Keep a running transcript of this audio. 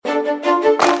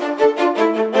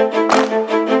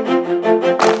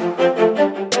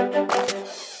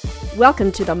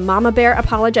Welcome to the Mama Bear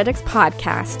Apologetics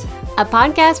Podcast, a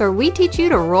podcast where we teach you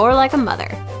to roar like a mother.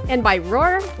 And by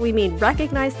roar, we mean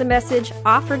recognize the message,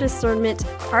 offer discernment,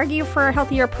 argue for a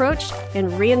healthier approach,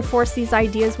 and reinforce these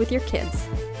ideas with your kids.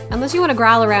 Unless you want to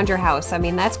growl around your house. I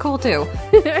mean, that's cool too.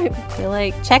 You're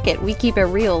like, check it. We keep it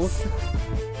reals.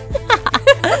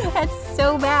 That's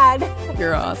so bad.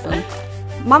 You're awesome.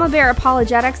 Mama Bear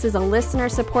Apologetics is a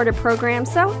listener-supported program,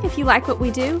 so if you like what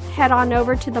we do, head on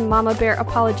over to the Mama Bear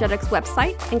Apologetics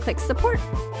website and click support.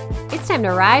 It's time to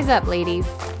rise up, ladies.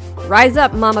 Rise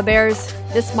up, Mama Bears.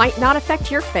 This might not affect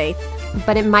your faith,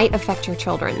 but it might affect your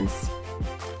children's.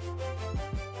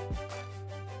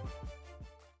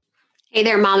 Hey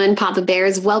there, Mama and Papa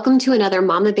Bears. Welcome to another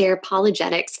Mama Bear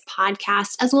Apologetics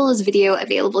podcast, as well as video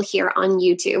available here on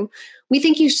YouTube. We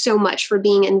thank you so much for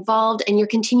being involved and your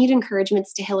continued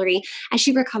encouragements to Hillary as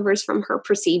she recovers from her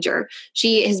procedure.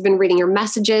 She has been reading your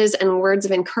messages and words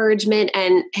of encouragement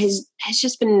and has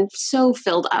just been so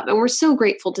filled up. And we're so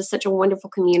grateful to such a wonderful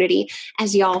community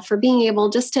as y'all for being able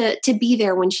just to be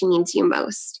there when she needs you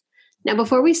most. Now,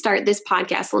 before we start this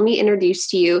podcast, let me introduce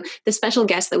to you the special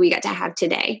guest that we got to have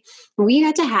today. We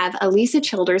got to have Alisa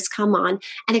Childers come on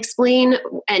and explain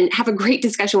and have a great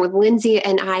discussion with Lindsay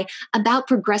and I about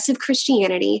progressive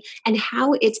Christianity and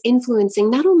how it's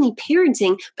influencing not only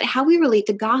parenting, but how we relate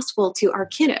the gospel to our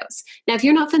kiddos. Now, if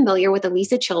you're not familiar with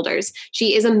Alisa Childers,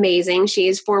 she is amazing. She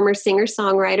is former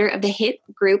singer-songwriter of the hit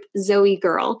group Zoe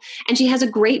Girl, and she has a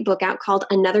great book out called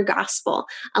Another Gospel.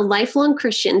 A lifelong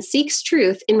Christian seeks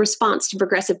truth in response to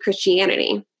progressive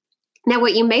Christianity. Now,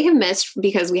 what you may have missed,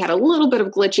 because we had a little bit of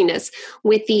glitchiness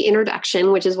with the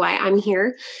introduction, which is why I'm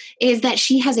here, is that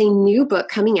she has a new book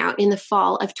coming out in the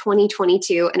fall of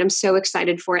 2022, and I'm so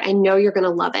excited for it. I know you're going to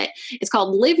love it. It's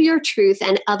called Live Your Truth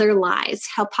and Other Lies: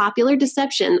 How Popular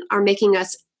Deception Are Making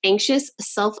Us Anxious,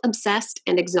 Self-Obsessed,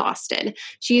 and Exhausted.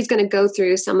 She is going to go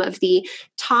through some of the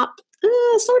top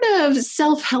sort of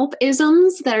self-help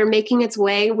isms that are making its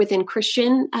way within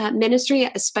Christian ministry,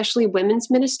 especially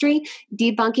women's ministry,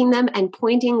 debunking them and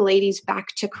pointing ladies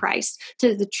back to Christ,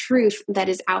 to the truth that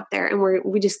is out there. And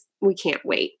we can't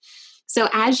wait. So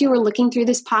as you are looking through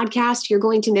this podcast, you're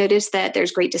going to notice that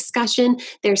there's great discussion.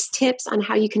 There's tips on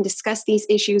how you can discuss these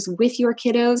issues with your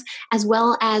kiddos, as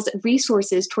well as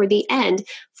resources toward the end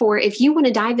for if you want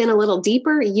to dive in a little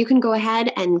deeper, you can go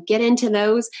ahead and get into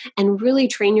those and really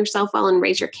train yourself well and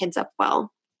raise your kids up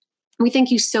well. We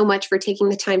thank you so much for taking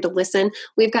the time to listen.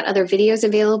 We've got other videos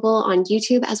available on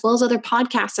YouTube as well as other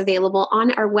podcasts available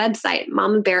on our website,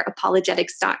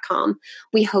 mamabearapologetics.com.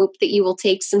 We hope that you will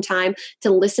take some time to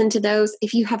listen to those.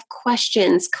 If you have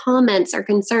questions, comments, or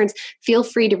concerns, feel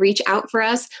free to reach out for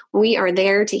us. We are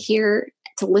there to hear,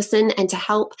 to listen, and to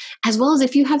help, as well as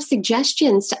if you have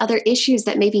suggestions to other issues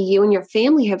that maybe you and your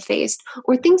family have faced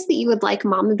or things that you would like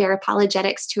Mama Bear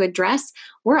Apologetics to address,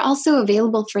 we're also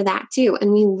available for that too.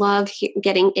 And we love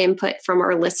getting input from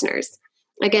our listeners.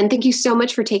 Again, thank you so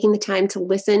much for taking the time to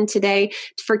listen today,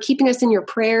 for keeping us in your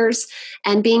prayers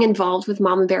and being involved with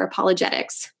Mama Bear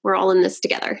Apologetics. We're all in this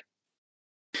together.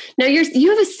 Now, you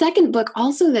have a second book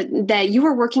also that you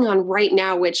are working on right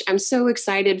now, which I'm so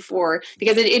excited for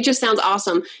because it just sounds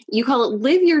awesome. You call it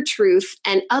Live Your Truth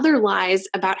and Other Lies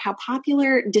About How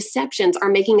Popular Deceptions Are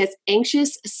Making Us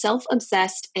Anxious,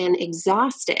 Self-Obsessed, and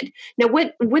Exhausted. Now,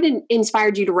 what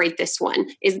inspired you to write this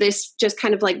one? Is this just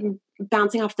kind of like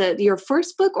bouncing off your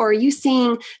first book, or are you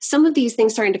seeing some of these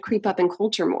things starting to creep up in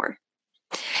culture more?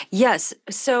 Yes.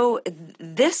 So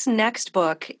this next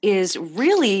book is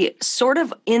really sort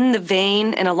of in the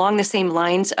vein and along the same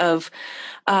lines of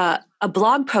a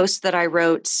blog post that I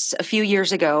wrote a few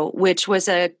years ago, which was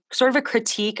a sort of a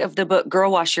critique of the book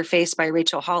Girl Wash Your Face by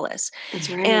Rachel Hollis. That's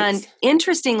right. And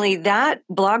interestingly, that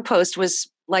blog post was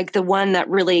like the one that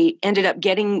really ended up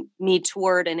getting me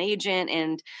toward an agent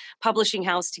and publishing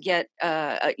house to get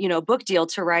a book deal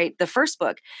to write the first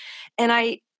book. And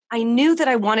I knew that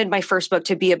I wanted my first book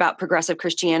to be about progressive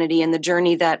Christianity and the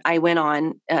journey that I went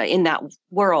on in that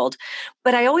world.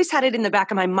 But I always had it in the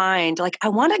back of my mind, like, I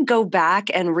want to go back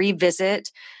and revisit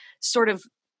sort of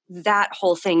that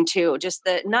whole thing too. Just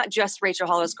not just Rachel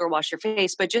Hollis, Girl Wash Your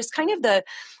Face, but just kind of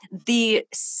the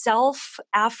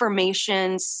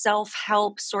self-affirmation,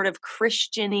 self-help sort of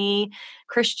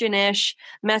Christianish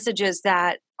messages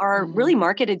that are really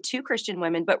marketed to Christian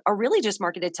women, but are really just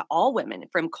marketed to all women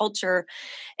from culture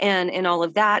and all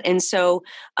of that. And so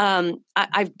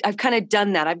I've kind of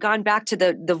done that. I've gone back to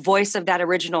the voice of that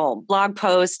original blog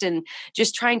post and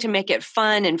just trying to make it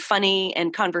fun and funny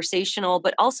and conversational,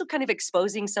 but also kind of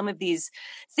exposing some of these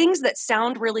things that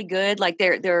sound really good. Like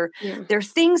they're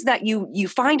things that you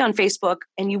find on Facebook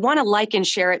and you want to like and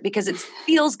share it because it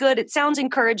feels good. It sounds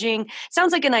encouraging.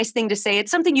 Sounds like a nice thing to say. It's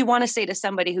something you want to say to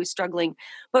somebody who's struggling.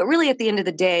 But really, at the end of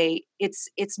the day,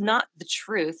 it's not the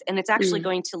truth, and it's actually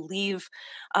going to leave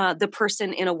the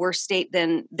person in a worse state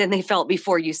than they felt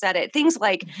before you said it. Things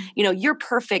like, you're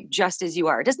perfect just as you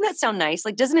are. Doesn't that sound nice?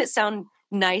 Like, doesn't it sound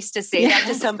nice to say that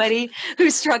to somebody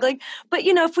who's struggling? But,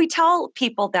 if we tell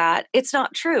people that, it's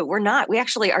not true. We're not. We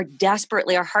actually are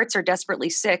our hearts are desperately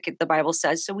sick, the Bible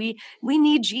says. So we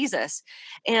need Jesus.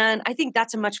 And I think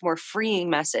that's a much more freeing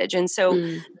message. And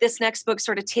so this next book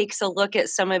sort of takes a look at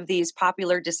some of these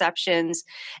popular deceptions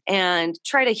and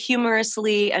try to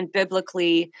humorously and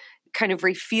biblically kind of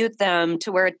refute them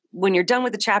to where when you're done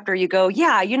with the chapter, you go,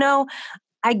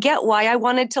 I get why I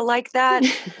wanted to like that,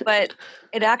 but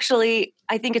it actually,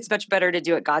 I think it's much better to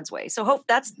do it God's way. So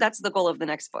that's the goal of the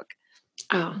next book.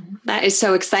 Oh, that is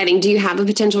so exciting. Do you have a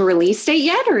potential release date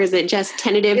yet, or is it just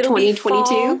tentative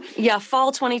 2022?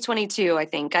 Fall 2022, I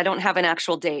think. I don't have an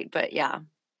actual date, but yeah.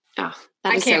 Oh,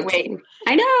 I can't wait.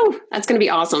 I know. That's going to be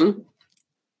awesome.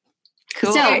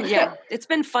 Cool. So, yeah, it's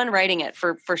been fun writing it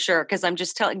for sure, because I'm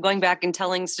just going back and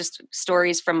telling just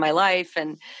stories from my life.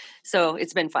 And so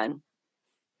it's been fun.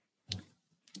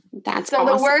 That's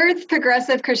awesome. The words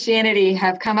progressive Christianity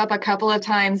have come up a couple of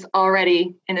times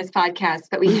already in this podcast,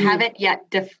 but we haven't yet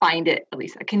defined it.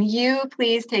 Elisa, can you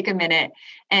please take a minute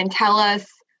and tell us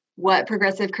what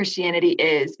progressive Christianity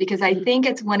is? Because I think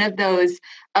it's one of those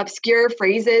obscure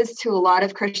phrases to a lot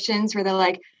of Christians where they're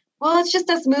like, well, it's just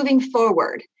us moving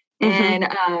forward. And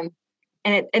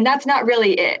that's not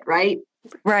really it, right?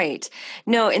 Right.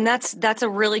 No, and that's a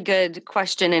really good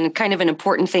question, and kind of an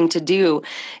important thing to do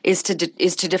is to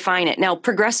define it. Now,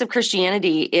 progressive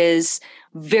Christianity is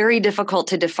very difficult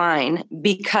to define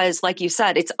because, like you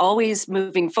said, it's always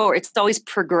moving forward. It's always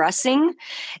progressing.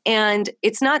 And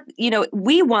it's not,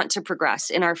 we want to progress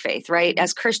in our faith, right?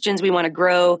 As Christians, we want to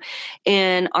grow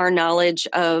in our knowledge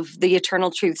of the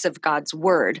eternal truths of God's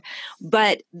word.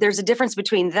 But there's a difference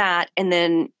between that and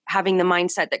then having the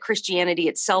mindset that Christianity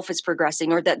itself is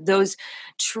progressing, or that those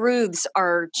truths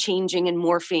are changing and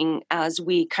morphing as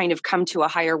we kind of come to a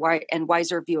higher and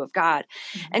wiser view of God.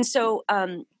 And so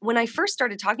when I first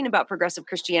started talking about progressive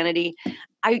Christianity,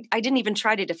 I didn't even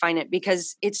try to define it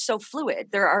because it's so fluid.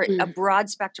 There are a broad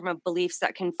spectrum of beliefs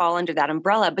that can fall under that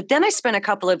umbrella. But then I spent a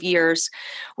couple of years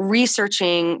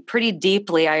researching pretty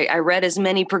deeply. I read as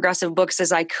many progressive books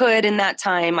as I could in that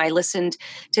time. I listened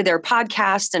to their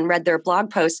podcasts and read their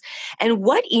blog posts. And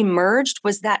what emerged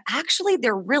was that actually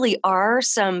there really are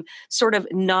some sort of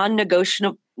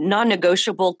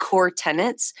non-negotiable core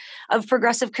tenets of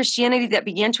progressive Christianity that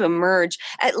began to emerge,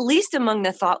 at least among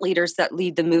the thought leaders that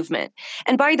lead the movement.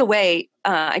 And by the way,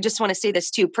 I just want to say this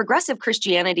too, progressive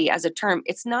Christianity as a term,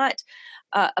 it's not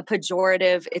a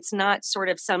pejorative. It's not sort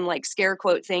of some like scare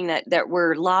quote thing that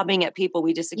we're lobbing at people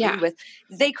we disagree with.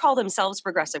 They call themselves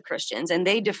progressive Christians, and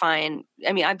they define,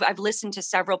 I've listened to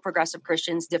several progressive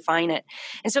Christians define it.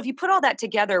 And so if you put all that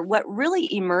together, what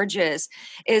really emerges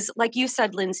is, like you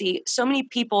said, Lindsay, so many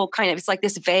people it's like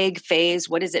this vague phrase.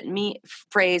 What does it mean?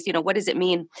 What does it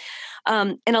mean?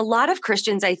 And a lot of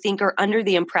Christians, I think, are under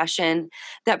the impression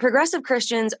that progressive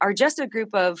Christians are just a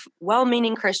group of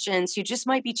well-meaning Christians who just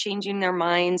might be changing their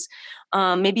minds,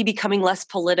 maybe becoming less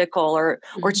political or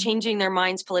changing their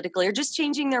minds politically, or just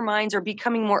changing their minds or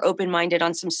becoming more open-minded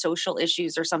on some social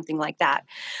issues or something like that.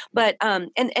 But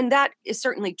and that is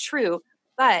certainly true.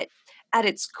 But at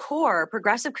its core,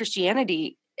 progressive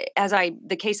Christianity,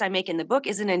 the case I make in the book,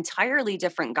 is an entirely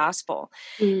different gospel.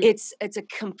 It's a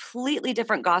completely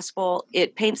different gospel.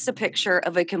 It paints the picture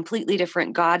of a completely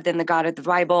different God than the God of the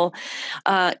Bible.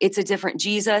 It's a different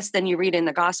Jesus than you read in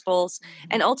the Gospels.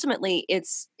 And ultimately,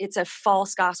 it's a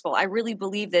false gospel. I really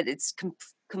believe that it's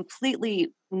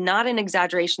completely not an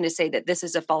exaggeration to say that this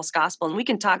is a false gospel. And we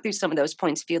can talk through some of those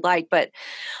points if you'd like. But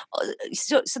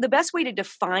so the best way to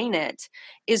define it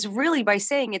is really by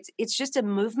saying it's just a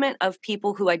movement of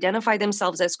people who identify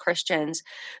themselves as Christians,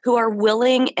 who are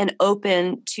willing and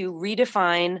open to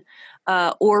redefine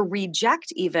or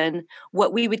reject even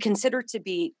what we would consider to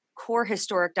be core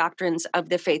historic doctrines of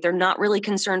the faith. They're not really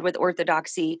concerned with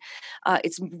orthodoxy.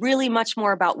 It's really much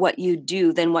more about what you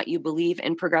do than what you believe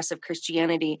in progressive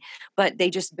Christianity, but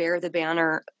they just bear the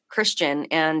banner Christian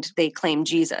and they claim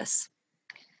Jesus.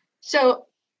 So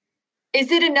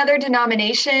Is it another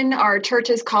denomination? Are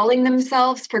churches calling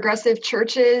themselves progressive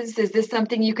churches? Is this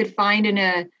something you could find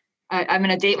in I'm going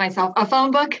to date myself, a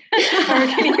phone book? Or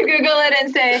can you Google it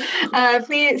and say,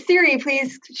 please, Siri,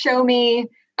 please show me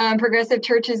progressive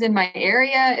churches in my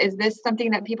area? Is this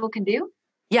something that people can do?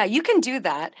 Yeah, you can do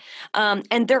that.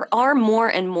 And there are more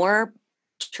and more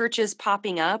churches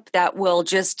popping up that will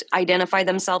just identify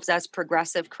themselves as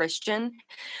progressive Christian.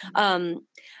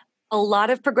 A lot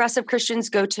of progressive Christians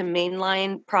go to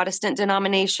mainline Protestant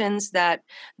denominations, that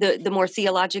the more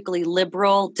theologically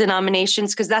liberal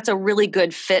denominations, because that's a really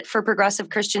good fit for progressive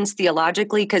Christians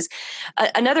theologically. Because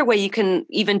another way you can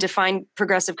even define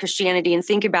progressive Christianity and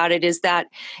think about it is that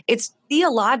it's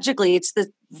theologically, it's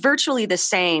virtually the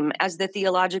same as the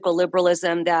theological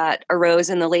liberalism that arose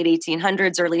in the late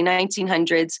 1800s, early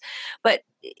 1900s, but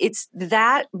it's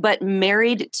that, but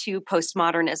married to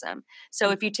postmodernism.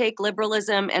 So if you take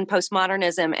liberalism and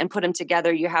postmodernism and put them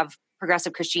together, you have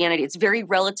progressive Christianity. It's very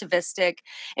relativistic.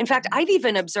 In fact, I've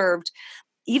even observed,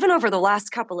 even over the last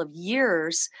couple of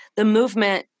years, the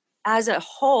movement as a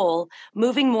whole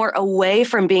moving more away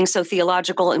from being so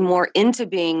theological and more into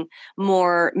being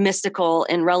more mystical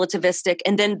and relativistic.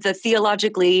 And then the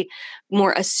theologically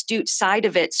more astute side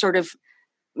of it sort of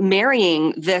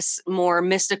marrying this more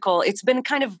mystical. It's been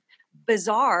kind of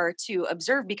bizarre to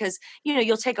observe because,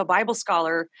 you'll take a Bible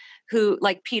scholar who,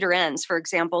 like Peter Enns, for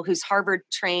example, who's Harvard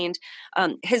trained.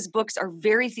 His books are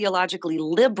very theologically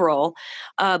liberal,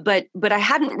 but I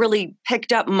hadn't really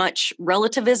picked up much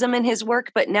relativism in his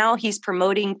work. But now he's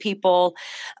promoting people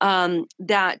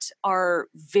that are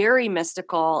very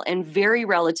mystical and very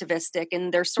relativistic,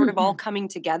 and they're sort of all coming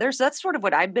together. So that's sort of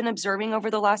what I've been observing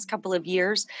over the last couple of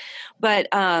years. But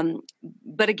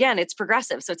again, it's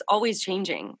progressive, so it's always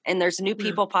changing, and there's new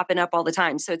people popping up all the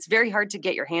time. So it's very hard to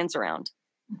get your hands around.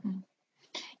 Mm-hmm.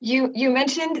 You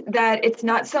mentioned that it's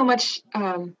not so much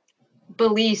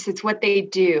beliefs, it's what they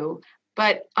do.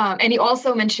 But and you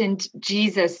also mentioned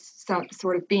Jesus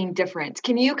sort of being different.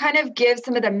 Can you kind of give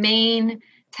some of the main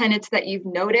tenets that you've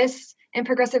noticed in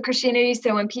progressive Christianity?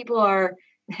 So when people are,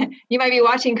 you might be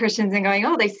watching Christians and going,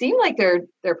 "Oh, they seem like they're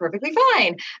perfectly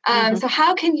fine." So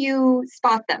how can you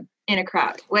spot them in a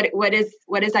crowd? What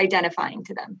is identifying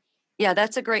to them? Yeah,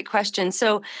 that's a great question.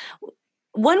 So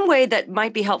one way that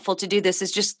might be helpful to do this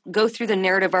is just go through the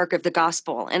narrative arc of the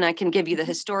gospel, and I can give you the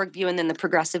historic view and then the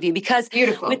progressive view, because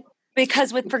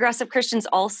with progressive Christians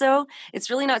also, it's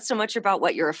really not so much about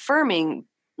what you're affirming.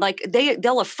 Like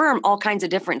they'll affirm all kinds of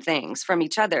different things from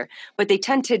each other, but they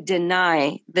tend to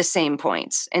deny the same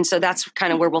points. And so that's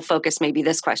kind of where we'll focus maybe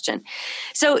this question.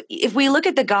 So if we look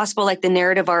at the gospel, like the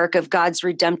narrative arc of God's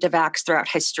redemptive acts throughout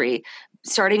history,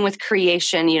 starting with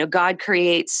creation, God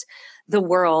creates the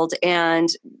world and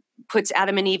puts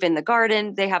Adam and Eve in the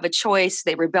garden. They have a choice.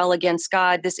 They rebel against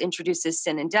God. This introduces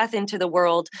sin and death into the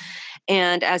world.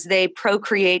 And as they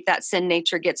procreate, that sin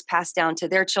nature gets passed down to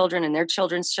their children and their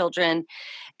children's children.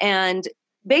 And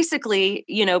basically,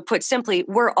 put simply,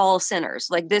 we're all sinners.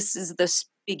 Like this is the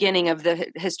beginning of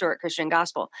the historic Christian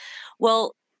gospel.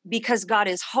 Well, because God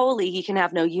is holy, he can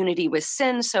have no unity with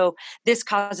sin. So this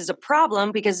causes a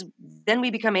problem because then we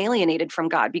become alienated from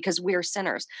God because we're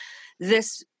sinners.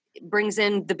 This brings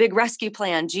in the big rescue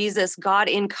plan. Jesus, God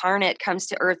incarnate, comes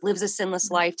to earth, lives a sinless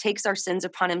life, takes our sins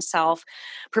upon himself,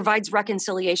 provides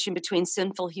reconciliation between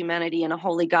sinful humanity and a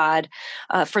holy God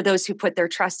for those who put their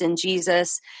trust in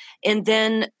Jesus. And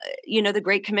then, the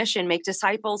Great Commission, make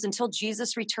disciples until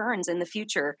Jesus returns in the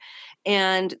future.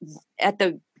 And at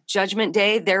the Judgment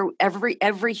Day,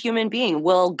 every human being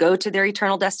will go to their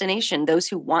eternal destination. Those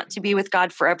who want to be with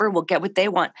God forever will get what they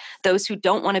want. Those who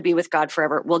don't want to be with God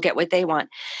forever will get what they want.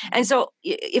 And so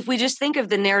if we just think of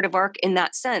the narrative arc in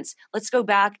that sense, let's go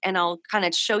back and I'll kind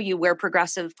of show you where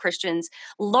progressive Christians,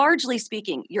 largely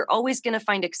speaking, you're always going to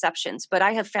find exceptions, but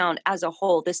I have found as a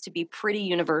whole this to be pretty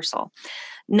universal.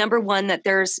 Number one, that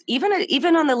there's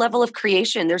even on the level of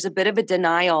creation, there's a bit of a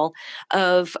denial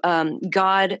of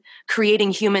God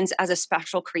creating humans as a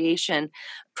special creation.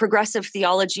 Progressive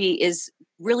theology is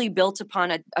really built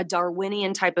upon a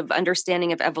Darwinian type of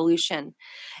understanding of evolution.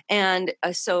 And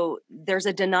so there's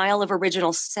a denial of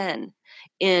original sin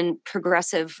in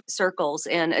progressive circles,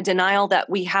 and a denial that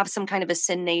we have some kind of a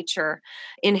sin nature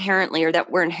inherently, or that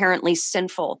we're inherently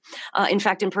sinful. In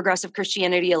fact, in progressive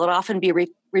Christianity, it will often be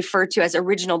referred to as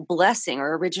original blessing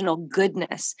or original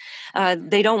goodness.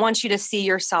 They don't want you to see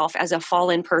yourself as a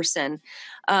fallen person,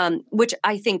 which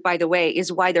I think, by the way,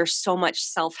 is why there's so much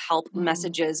self-help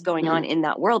messages going on in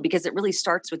that world, because it really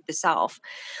starts with the self.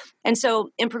 And so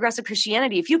in progressive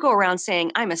Christianity, if you go around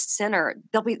saying, I'm a sinner,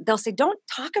 they'll say, don't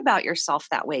talk about yourself. yourself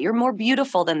that way. You're more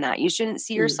beautiful than that. You shouldn't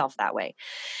see yourself that way.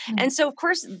 And so, of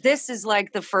course, this is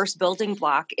like the first building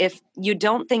block. If you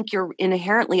don't think you're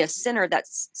inherently a sinner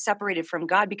that's separated from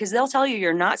God, because they'll tell you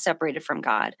you're not separated from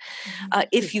God.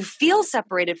 If you feel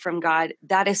separated from God,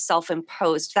 that is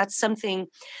self-imposed. That's something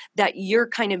that you're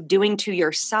kind of doing to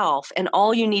yourself. And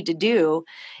all you need to do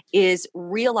is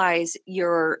realize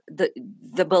the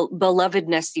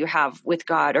belovedness you have with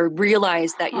God, or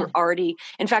realize that you're already,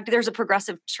 in fact, there's a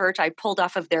progressive church I pulled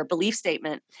off of their belief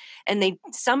statement, and they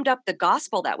summed up the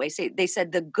gospel that way. So they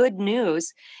said the good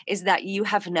news is that you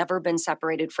have never been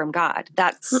separated from God.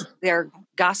 That's their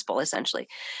gospel, essentially.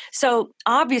 So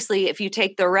obviously, if you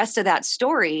take the rest of that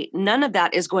story, none of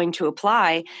that is going to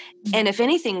apply. And if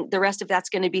anything, the rest of that's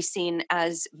going to be seen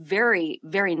as very,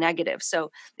 very negative.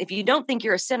 So if you don't think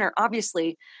you're a sinner,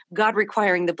 obviously God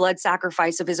requiring the blood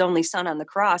sacrifice of his only son on the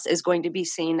cross is going to be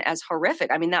seen as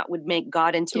horrific. I mean, that would make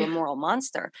God into a moral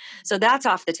monster. So that's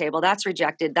off the table. That's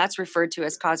rejected. That's referred to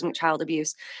as cosmic child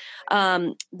abuse.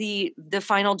 The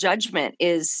final judgment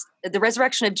is the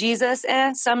resurrection of Jesus.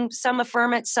 Some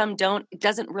affirm it, some don't. It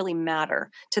doesn't really matter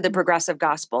to the progressive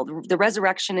gospel. The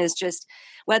resurrection is just,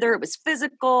 whether it was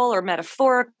physical or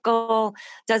metaphorical,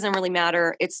 doesn't really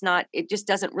matter. It just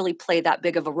doesn't really play that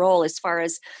big of a role as far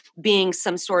as being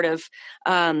some sort of,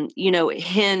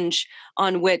 hinge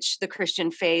on which the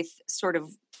Christian faith sort of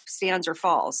stands or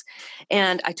falls.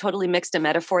 And I totally mixed a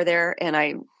metaphor there, and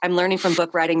I'm learning from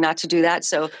book writing not to do that.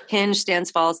 So hinge,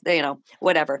 stands, falls,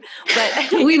 whatever.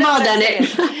 But we've all done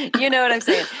it. You know what I'm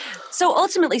saying? So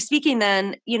ultimately speaking,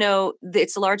 then,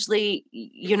 it's largely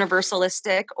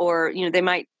universalistic, or, they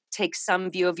might take some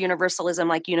view of universalism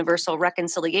like universal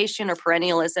reconciliation or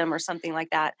perennialism or something like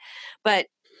that. But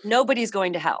nobody's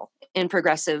going to hell in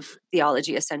progressive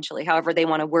theology, essentially, however they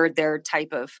want to word their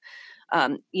type of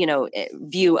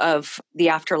view of the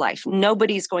afterlife.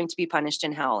 Nobody's going to be punished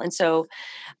in hell. And so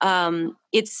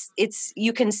it's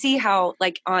you can see how,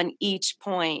 like, on each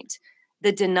point,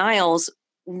 the denials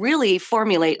really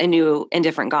formulate a new and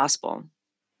different gospel.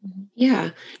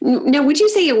 Yeah. Now, would you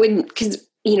say it would, because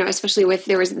especially with,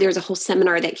 there's a whole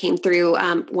seminar that came through,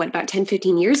 about 10,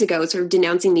 15 years ago, sort of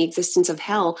denouncing the existence of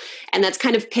hell. And that's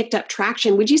kind of picked up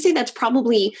traction. Would you say that's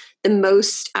probably the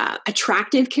most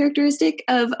attractive characteristic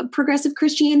of progressive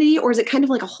Christianity? Or is it kind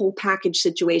of like a whole package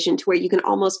situation to where you can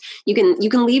you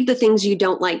can leave the things you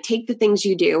don't like, take the things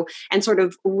you do, and sort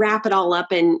of wrap it all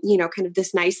up in, kind of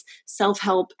this nice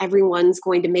self-help, everyone's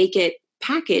going to make it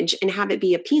package and have it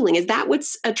be appealing? Is that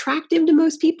what's attractive to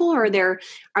most people? Or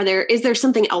is there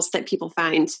something else that people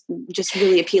find just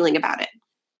really appealing about it?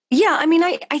 Yeah, I mean,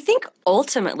 I think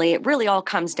ultimately it really all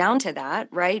comes down to that,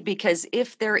 right? Because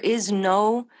if there is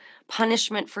no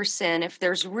punishment for sin, if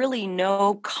there's really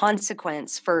no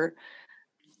consequence for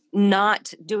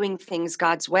not doing things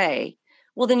God's way,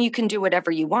 well, then you can do whatever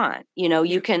you want.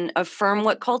 You can affirm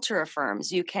what culture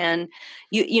affirms. You can,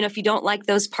 if you don't like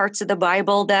those parts of the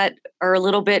Bible that are a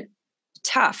little bit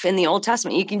tough in the Old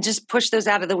Testament, you can just push those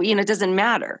out of the way, it doesn't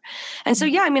matter. And so,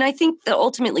 yeah, I mean, I think that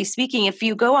ultimately speaking, if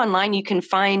you go online, you can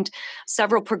find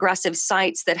several progressive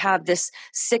sites that have this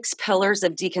 6 pillars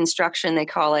of deconstruction, they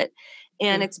call it.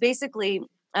 And it's basically,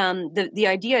 the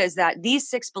idea is that these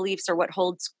 6 beliefs are what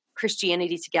holds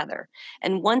Christianity together.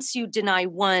 And once you deny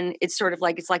one, it's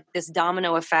like this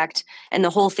domino effect, and the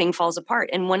whole thing falls apart.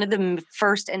 And one of the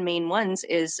first and main ones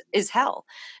is hell.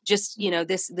 Just,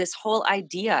 this whole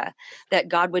idea that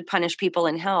God would punish people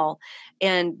in hell.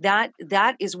 And that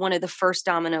is one of the first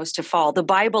dominoes to fall. The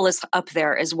Bible is up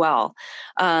there as well.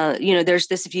 There's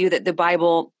this view that the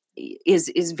Bible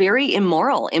is very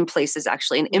immoral in places,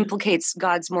 actually, and implicates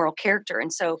God's moral character.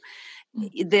 And so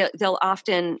they'll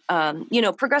often,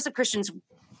 progressive Christians,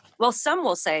 well, some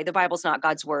will say the Bible's not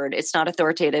God's word. It's not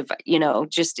authoritative,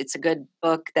 just it's a good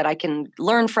book that I can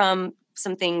learn from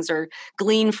some things or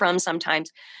glean from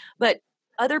sometimes. But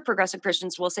other progressive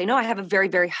Christians will say, no, I have a very,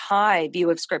 very high view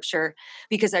of Scripture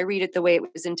because I read it the way it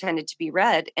was intended to be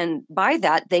read. And by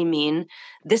that, they mean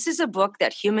this is a book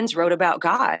that humans wrote about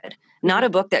God, not a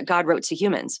book that God wrote to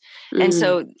humans. Mm-hmm. And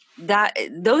so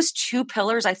those 2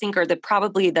 pillars, I think, are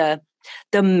probably the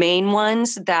main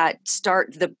ones that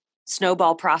start the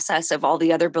snowball process of all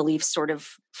the other beliefs sort of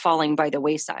falling by the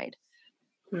wayside.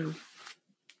 Hmm.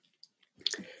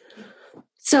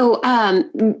 So,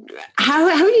 how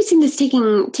have you seen this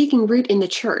taking root in the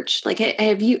church? Like,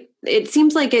 have you it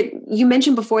seems like you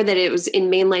mentioned before that it was in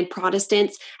mainline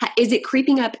Protestants. Is it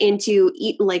creeping up into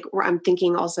like, or I'm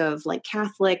thinking also of like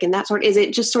Catholic and that sort? Is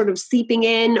it just sort of seeping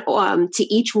in to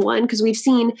each one? Because we've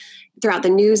seen throughout the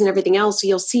news and everything else,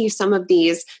 you'll see some of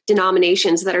these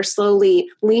denominations that are slowly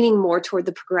leaning more toward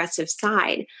the progressive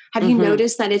side. Have you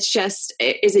noticed that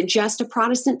is it just a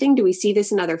Protestant thing? Do we see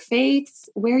this in other faiths?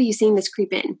 Where are you seeing this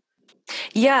creep in?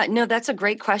 Yeah, no, that's a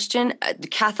great question. The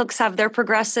Catholics have their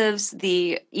progressives.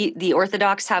 The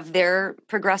Orthodox have their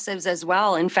progressives as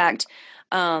well. In fact,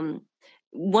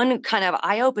 one kind of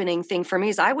eye-opening thing for me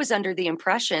is I was under the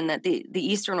impression that the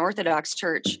Eastern Orthodox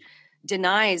Church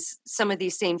denies some of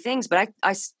these same things, but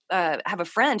I have a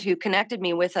friend who connected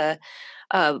me with a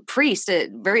priest,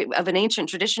 of an ancient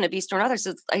tradition of Eastern Orthodox.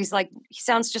 He's like, he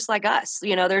sounds just like us.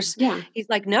 He's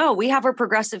like, no, we have our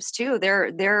progressives too.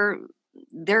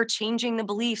 They're changing the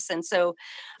beliefs. And so,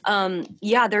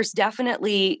 there's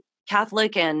definitely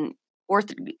Catholic and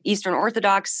Eastern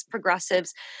Orthodox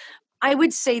progressives. I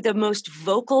would say the most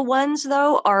vocal ones,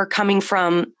 though, are coming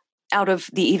from out of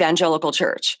the evangelical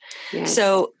church. Yes.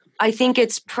 So I think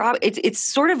it's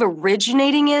sort of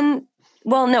originating in,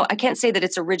 well, no, I can't say that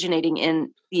it's originating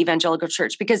in the evangelical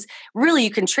church, because really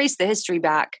you can trace the history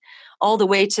back all the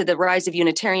way to the rise of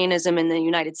Unitarianism in the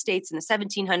United States in the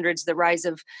 1700s, the rise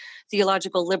of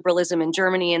theological liberalism in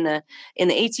Germany in the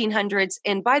 1800s.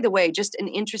 And by the way, just an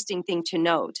interesting thing to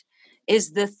note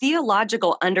is the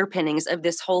theological underpinnings of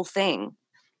this whole thing.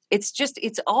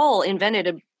 It's all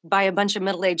invented by a bunch of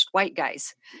middle-aged white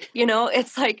guys.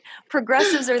 It's like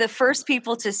progressives are the first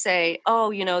people to say,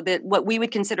 oh, that what we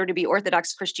would consider to be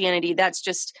Orthodox Christianity, that's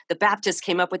just the Baptists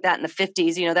came up with that in the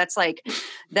 50s.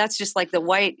 That's just like the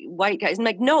white guys. I'm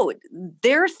like, no,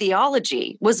 their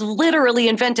theology was literally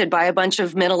invented by a bunch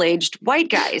of middle-aged white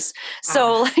guys.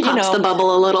 So, pops the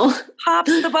bubble a little.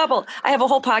 Pops the bubble. I have a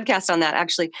whole podcast on that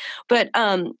actually. But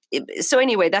so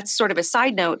anyway, that's sort of a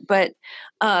side note, but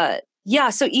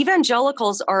so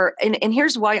evangelicals are, and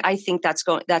here's why I think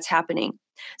that's happening.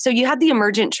 So you had the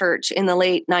emergent church in the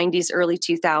late 90s, early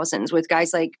 2000s with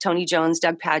guys like Tony Jones,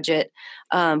 Doug Pagitt,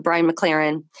 Brian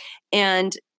McLaren.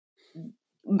 And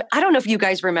I don't know if you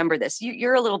guys remember this.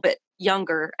 You're a little bit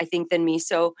younger, I think, than me.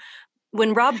 So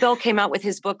when Rob Bell came out with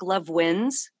his book, Love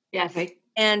Wins. Yes.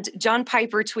 And John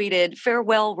Piper tweeted,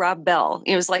 "Farewell, Rob Bell."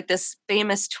 It was like this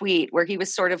famous tweet where he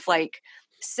was sort of like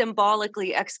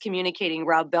symbolically excommunicating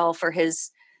Rob Bell for his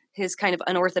kind of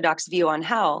unorthodox view on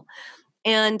hell.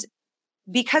 And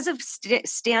because of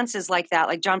stances like that,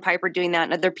 like John Piper doing that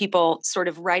and other people sort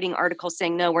of writing articles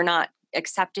saying, no, we're not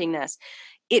accepting this,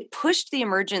 it pushed the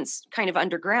emergence kind of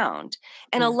underground.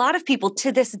 And a lot of people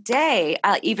to this day,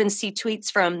 even see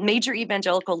tweets from major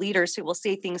evangelical leaders who will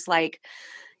say things like,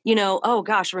 oh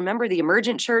gosh, remember the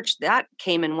emergent church? That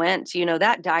came and went,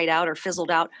 that died out or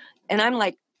fizzled out. And I'm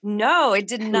like, no, it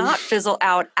did not fizzle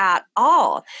out at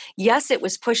all. Yes, it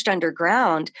was pushed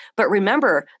underground, but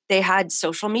remember, they had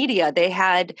social media, they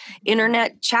had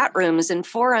internet chat rooms and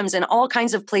forums and all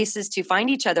kinds of places to find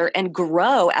each other and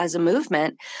grow as a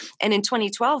movement. And in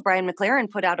 2012, Brian McLaren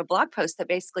put out a blog post that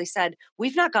basically said,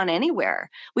 we've not gone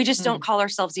anywhere. We just don't call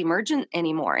ourselves emergent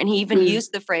anymore. And he even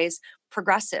used the phrase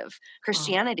progressive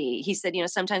Christianity. He said,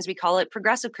 sometimes we call it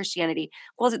progressive Christianity.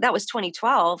 Well, that was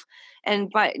 2012. And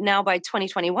by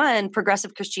 2021,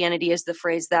 progressive Christianity is the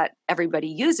phrase that everybody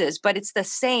uses, but it's the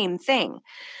same thing.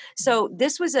 So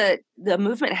this was the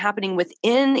movement happening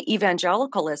within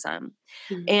evangelicalism.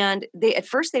 And at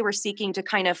first they were seeking to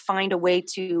kind of find a way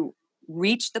to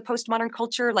reach the postmodern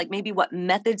culture, like maybe what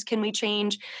methods can we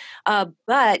change?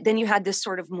 But then you had this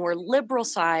sort of more liberal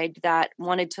side that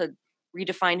wanted to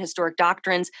redefine historic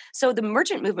doctrines. So the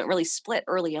emergent movement really split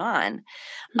early on.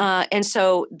 And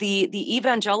so the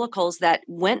evangelicals that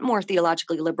went more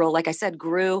theologically liberal, like I said,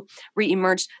 grew,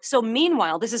 reemerged. So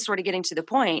meanwhile, this is sort of getting to the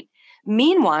point.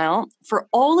 Meanwhile, for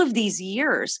all of these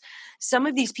years, some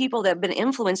of these people that have been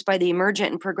influenced by the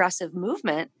emergent and progressive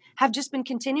movement have just been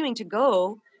continuing to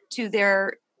go to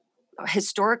their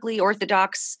historically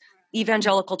Orthodox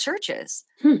evangelical churches.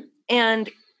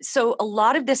 And so a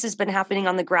lot of this has been happening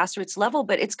on the grassroots level,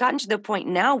 but it's gotten to the point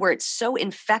now where it's so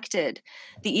infected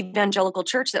the evangelical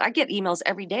church that I get emails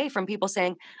every day from people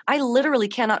saying, I literally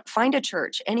cannot find a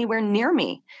church anywhere near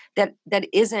me that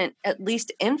isn't at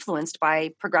least influenced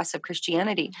by progressive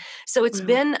Christianity. So it's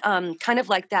been kind of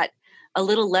like that, a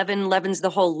little leaven leavens the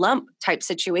whole lump type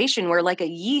situation where like a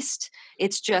yeast,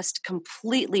 it's just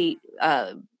completely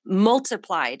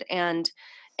multiplied and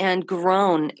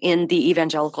grown in the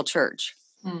evangelical church.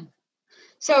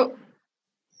 So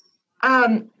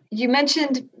you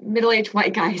mentioned middle-aged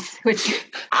white guys, which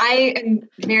I am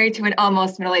married to an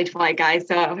almost middle-aged white guy.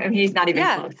 So and he's not even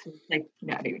close. He's like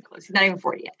not even close. He's not even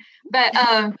 40 yet.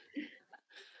 But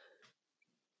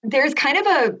there's kind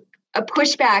of a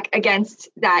pushback against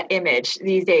that image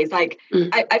these days. Like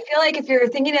I feel like if you're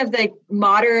thinking of the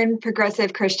modern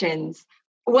progressive Christians,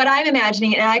 what I'm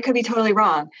imagining, and I could be totally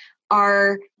wrong,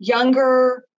 are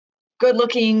younger,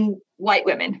 good-looking white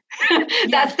women.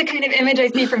 That's the kind of image I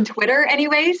see from Twitter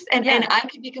anyways. And I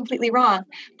could be completely wrong.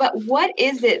 But what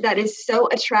is it that is so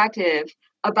attractive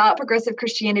about progressive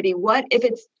Christianity? What if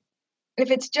it's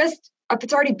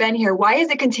already been here, why is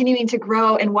it continuing to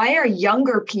grow? And why are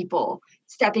younger people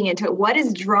stepping into it? What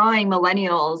is drawing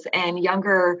millennials and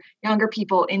younger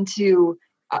people into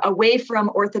away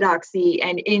from orthodoxy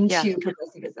and into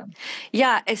progressivism?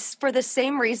 Yeah, it's for the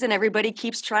same reason everybody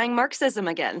keeps trying Marxism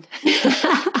again.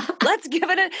 Let's give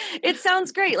it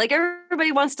sounds great. Like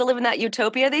everybody wants to live in that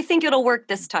utopia. They think it'll work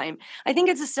this time. I think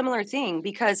it's a similar thing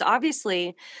because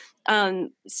obviously,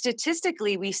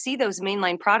 statistically, we see those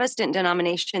mainline Protestant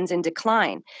denominations in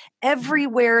decline.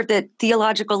 Everywhere that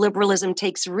theological liberalism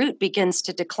takes root begins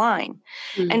to decline.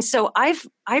 And so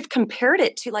I've compared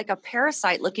it to like a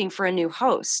parasite looking for a new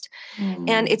host.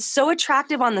 And it's so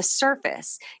attractive on the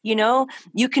surface. You know,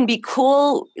 you can be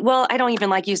cool. Well, I don't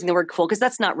even like using the word cool because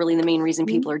that's not really the main reason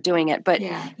people are doing it. But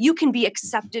you can be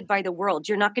accepted by the world.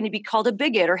 You're not going to be called a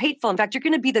bigot or hateful. In fact, you're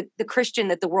going to be the Christian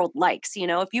that the world likes. You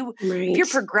know, if you're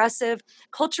progressive,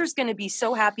 culture's going to be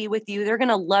so happy with you. They're going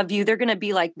to love you. They're going to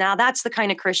be like, now that's the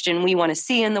kind of Christian we want to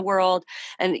see in the world.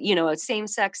 And, you know, a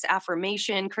same-sex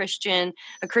affirmation Christian,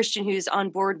 a Christian who's on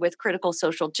board with critical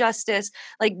social justice.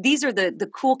 Like these are the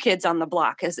cool kids on the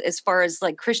block as far as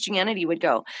like Christianity would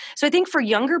go. So I think for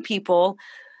younger people,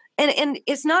 and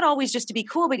it's not always just to be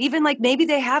cool, but even like maybe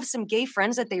they have some gay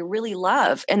friends that they really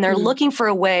love and they're looking for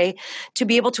a way to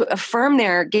be able to affirm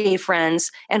their gay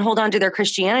friends and hold on to their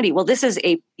Christianity. Well, this is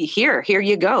here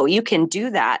you go. You can do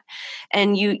that.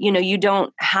 And you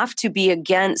don't have to be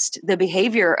against the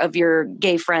behavior of your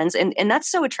gay friends. And that's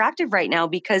so attractive right now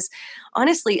because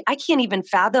honestly, I can't even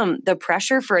fathom the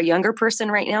pressure for a younger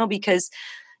person right now because,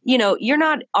 you know, you're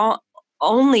not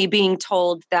only being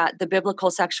told that the biblical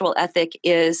sexual ethic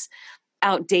is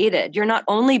outdated. You're not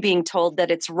only being told that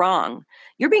it's wrong.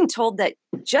 You're being told that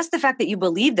just the fact that you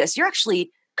believe this, you're actually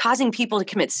causing people to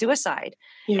commit suicide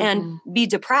and be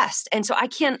depressed. And so I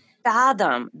can't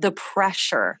fathom the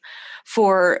pressure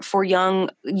for young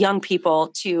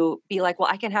people to be like, well,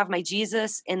 I can have my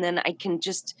Jesus and then I can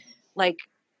just like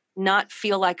not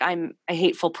feel like I'm a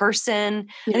hateful person.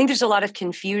 I think there's a lot of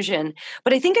confusion,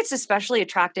 but I think it's especially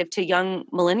attractive to young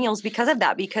millennials because of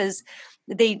that, because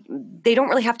they don't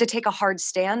really have to take a hard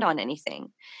stand on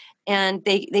anything. And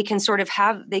they can sort of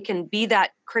they can be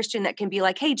that Christian that can be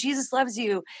like, hey, Jesus loves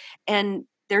you. And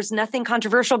there's nothing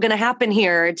controversial going to happen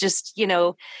here. Just, you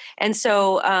know, and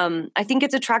so I think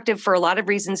it's attractive for a lot of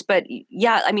reasons. But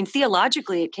yeah, I mean,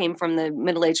 theologically, it came from the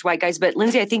middle-aged white guys. But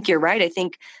Lindsay, I think you're right. I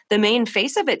think the main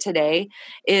face of it today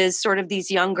is sort of these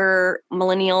younger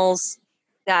millennials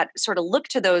that sort of look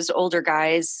to those older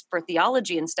guys for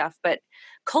theology and stuff. But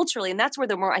culturally, and that's where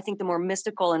the more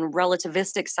mystical and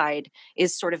relativistic side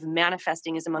is sort of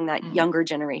manifesting is among that younger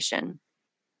generation.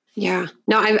 Yeah,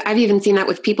 no, I've even seen that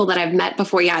with people that I've met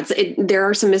before. Yeah, there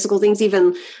are some mystical things,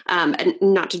 even and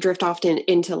not to drift off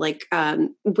into like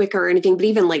Wicca or anything, but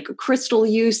even like crystal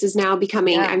use is now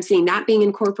becoming. Yeah. I'm seeing that being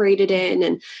incorporated in,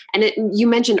 and you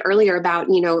mentioned earlier about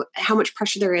how much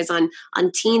pressure there is on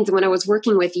teens. And when I was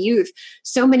working with youth,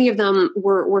 so many of them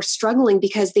were struggling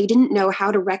because they didn't know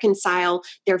how to reconcile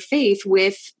their faith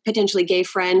with potentially gay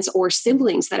friends or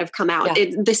siblings that have come out.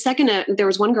 Yeah. The second there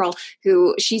was one girl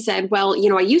who she said, well,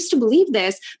 I used to believe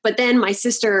this, but then my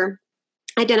sister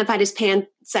identified as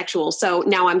pansexual, so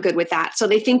now I'm good with that. So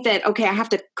they think that, okay, I have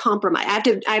to compromise.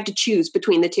 I have to choose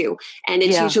between the two, and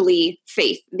it's usually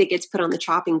faith that gets put on the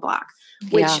chopping block.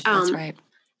 Which, that's right.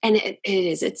 And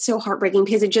it's so heartbreaking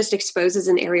because it just exposes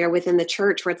an area within the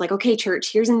church where it's like, okay,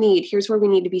 church, here's a need. Here's where we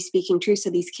need to be speaking truth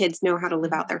so these kids know how to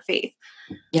live out their faith.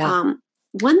 Yeah.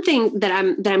 One thing that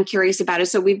I'm curious about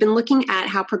is, so we've been looking at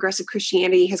how progressive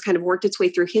Christianity has kind of worked its way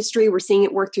through history. We're seeing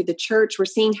it work through the church. We're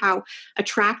seeing how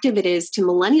attractive it is to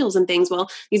millennials and things. Well,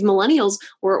 these millennials,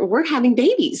 we're having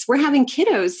babies. We're having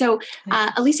kiddos. So,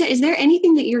 Alisa, is there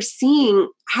anything that you're seeing?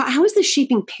 How is this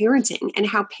shaping parenting and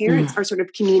how parents are sort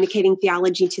of communicating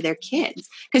theology to their kids?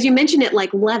 Because you mentioned it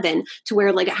like leaven, to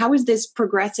where like, how is this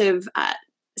progressive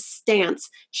stance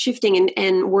shifting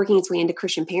and working its way into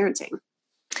Christian parenting?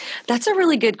 That's a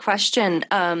really good question.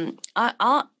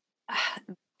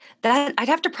 that I'd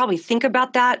have to probably think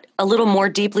about that a little more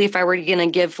deeply if I were going to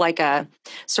give like a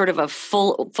sort of a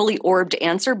fully orbed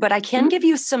answer, but I can give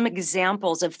you some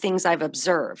examples of things I've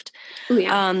observed. Ooh,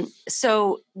 yeah.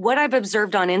 So what I've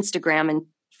observed on Instagram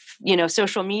and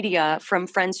social media from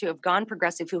friends who have gone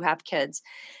progressive, who have kids,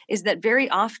 is that very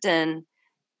often,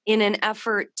 in an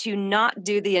effort to not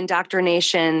do the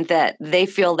indoctrination that they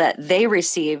feel that they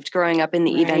received growing up in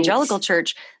the evangelical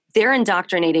church, they're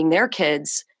indoctrinating their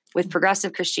kids with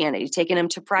progressive Christianity, taking them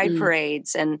to pride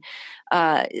parades and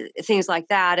things like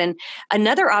that. And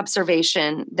another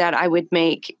observation that I would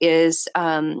make is,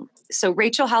 so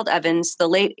Rachel Held Evans, the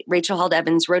late Rachel Held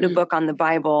Evans, wrote a book on the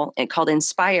Bible called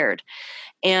Inspired.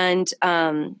 And,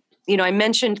 I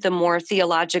mentioned the more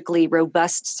theologically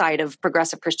robust side of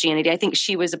progressive Christianity. I think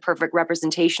she was a perfect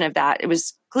representation of that. It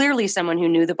was clearly someone who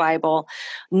knew the Bible,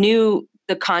 knew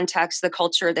the context, the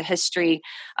culture, the history,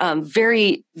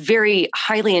 very, very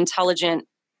highly intelligent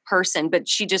person, but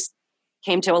she just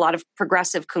came to a lot of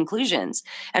progressive conclusions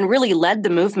and really led the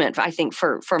movement, I think,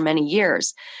 for many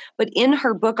years. But in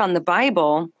her book on the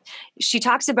Bible, she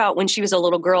talks about when she was a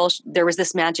little girl, there was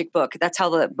this magic book. That's how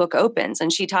the book opens.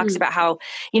 And she talks about how,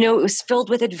 it was filled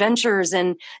with adventures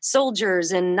and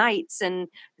soldiers and knights and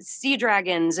sea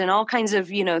dragons and all kinds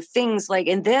of, things like,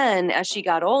 and then as she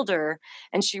got older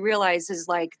and she realizes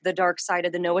like the dark side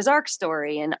of the Noah's Ark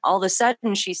story. And all of a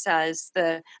sudden she says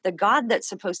the God that's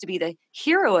supposed to be the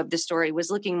hero of the story was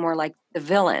looking more like the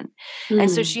villain. And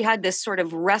so she had this sort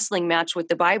of wrestling match with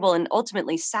the Bible. And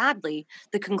ultimately, sadly,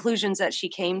 the conclusions that she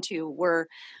came to were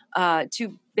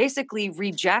to basically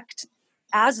reject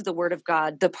as the word of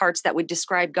God the parts that would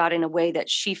describe God in a way that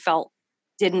she felt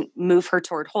didn't move her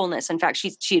toward wholeness. In fact,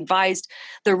 she advised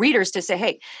the readers to say,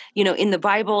 hey, in the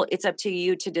Bible, it's up to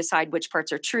you to decide which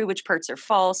parts are true, which parts are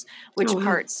false, which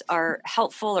parts are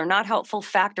helpful or not helpful,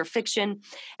 fact or fiction,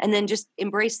 and then just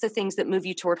embrace the things that move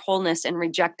you toward wholeness and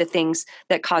reject the things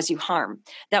that cause you harm.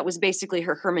 That was basically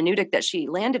her hermeneutic that she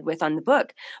landed with on the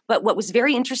book. But what was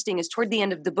very interesting is toward the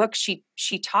end of the book, she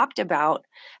talked about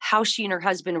how she and her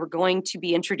husband were going to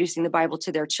be introducing the Bible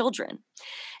to their children.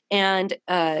 And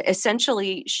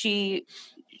essentially,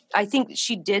 I think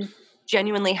she did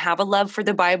genuinely have a love for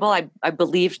the Bible. I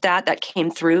believed that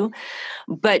came through.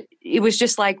 But it was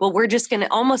just like, well, we're just going to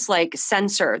almost like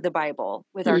censor the Bible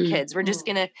with our kids. We're just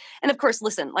going to, and of course,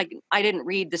 listen, like I didn't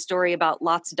read the story about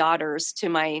Lot's daughters to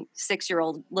my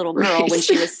 6-year-old little girl when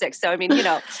she was 6. So, I mean,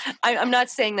 I'm not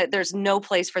saying that there's no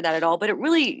place for that at all, but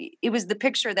it was the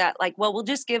picture that like, well, we'll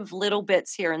just give little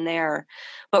bits here and there,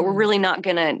 but we're really not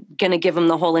going to give them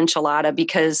the whole enchilada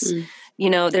because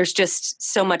there's just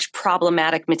so much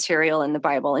problematic material in the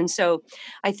Bible. And so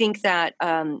I think that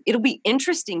it'll be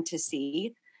interesting to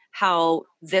see how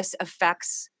this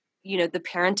affects, the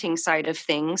parenting side of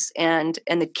things and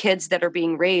the kids that are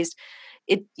being raised.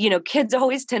 Kids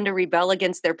always tend to rebel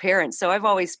against their parents. So I've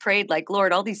always prayed like,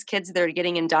 Lord, all these kids that are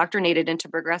getting indoctrinated into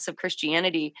progressive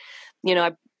Christianity,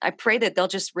 I pray that they'll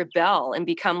just rebel and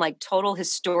become like total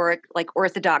historic, like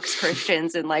Orthodox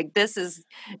Christians. And like, this is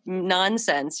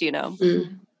nonsense,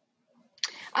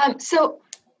 So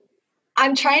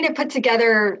I'm trying to put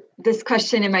together this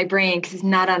question in my brain because it's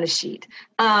not on a sheet.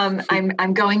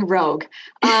 I'm going rogue.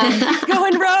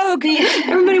 Going rogue.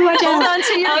 Everybody watch out. Hold on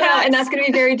to your hats. And that's going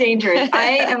to be very dangerous.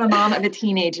 I am a mom of a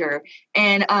teenager.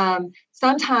 And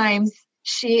sometimes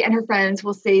she and her friends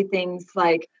will say things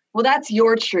like, well, that's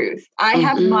your truth. I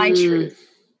have my truth.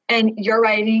 And you're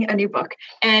writing a new book.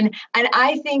 And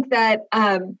I think that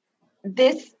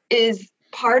this is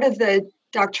part of the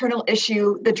doctrinal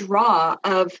issue, the draw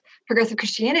of progressive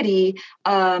Christianity.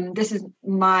 This is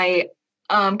my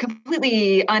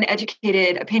completely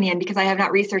uneducated opinion because I have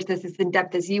not researched this as in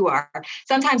depth as you are.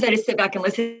 Sometimes I just sit back and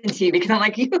listen to you because I'm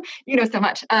like, you know so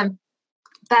much.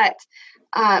 But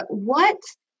what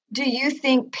do you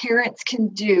think parents can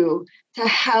do to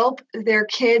help their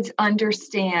kids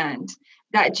understand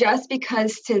that just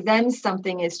because to them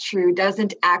something is true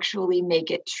doesn't actually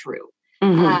make it true?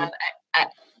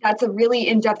 That's a really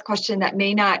in-depth question that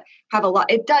may not have a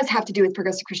lot. It does have to do with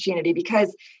progressive Christianity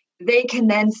because they can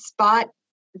then spot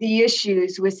the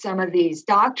issues with some of these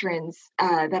doctrines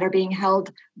that are being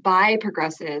held by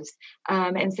progressives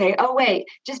and say, oh, wait,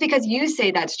 just because you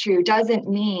say that's true doesn't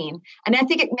mean. And I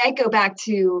think it might go back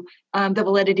to the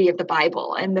validity of the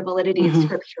Bible and the validity of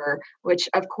Scripture, which,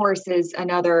 of course, is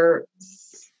another.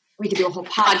 We could do a whole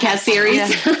podcast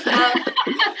series.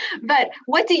 But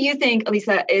what do you think,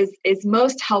 Elisa, is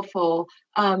most helpful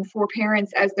for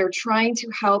parents as they're trying to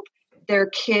help their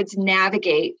kids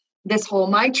navigate this whole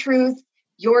my truth,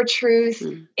 your truth,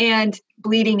 and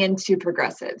bleeding into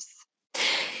progressives?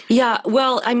 Yeah,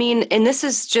 well, I mean, and this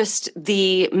is just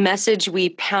the message we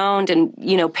pound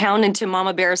into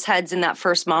Mama Bear's heads in that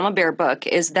first Mama Bear book,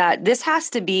 is that this has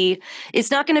to be,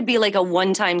 it's not going to be like a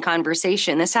one-time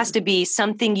conversation. This has to be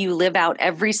something you live out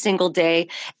every single day,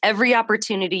 every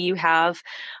opportunity you have,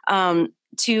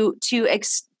 to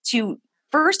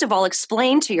first of all,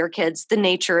 explain to your kids the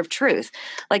nature of truth.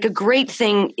 Like a great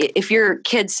thing, if your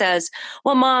kid says,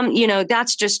 well, Mom,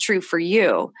 that's just true for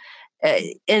you.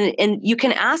 And you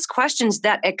can ask questions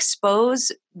that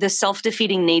expose the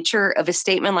self-defeating nature of a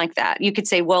statement like that. You could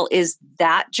say, well, is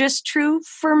that just true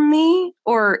for me?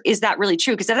 Or is that really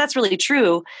true? Because if that's really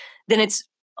true, then it's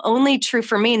only true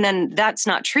for me. And then that's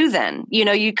not true then.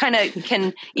 You kind of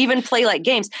can even play like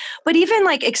games. But even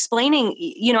like explaining,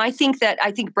 I think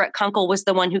Brett Kunkle was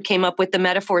the one who came up with the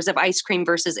metaphors of ice cream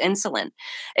versus insulin.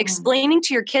 Explaining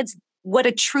to your kids what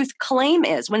a truth claim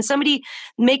is. When somebody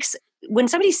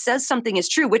says something is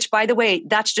true, which, by the way,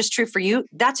 that's just true for you,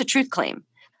 that's a truth claim.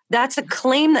 That's a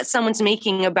claim that someone's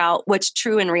making about what's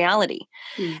true in reality.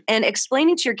 And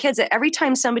explaining to your kids that every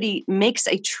time somebody makes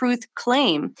a truth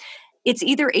claim, it's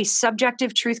either a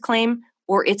subjective truth claim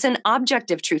or it's an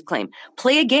objective truth claim.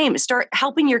 Play a game. Start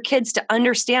helping your kids to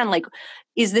understand, like,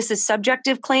 is this a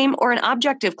subjective claim or an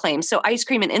objective claim? So ice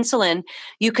cream and insulin,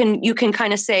 you can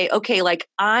kind of say, okay, like,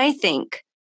 I think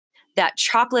that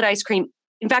chocolate ice cream,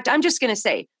 in fact, I'm just going to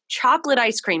say chocolate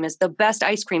ice cream is the best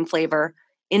ice cream flavor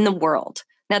in the world.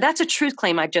 Now, that's a truth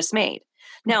claim I've just made.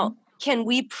 Now, can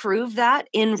we prove that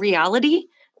in reality?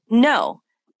 No.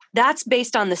 That's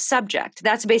based on the subject.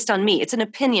 That's based on me. It's an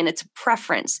opinion. It's a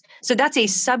preference. So that's a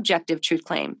subjective truth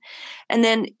claim. And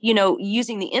then,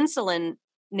 using the insulin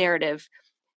narrative,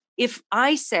 if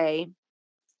I say,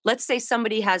 let's say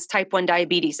somebody has type 1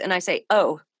 diabetes, and I say,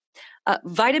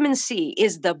 vitamin C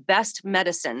is the best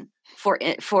medicine for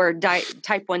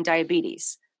type 1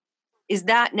 diabetes. Is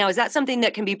that something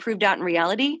that can be proved out in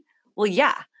reality? Well,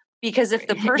 yeah, because if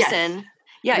the person,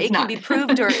 it can be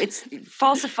proved, or it's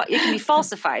falsified. It can be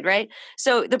falsified, right?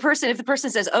 So if the person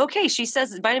says, okay, she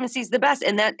says vitamin C is the best,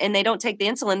 and they don't take the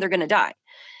insulin, they're going to die.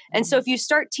 And so if you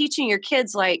start teaching your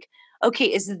kids, like, okay,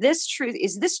 is this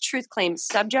truth claim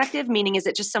subjective, meaning is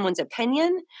it just someone's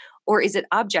opinion, or is it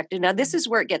objective? Now, this is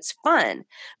where it gets fun,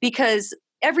 because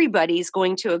everybody's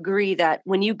going to agree that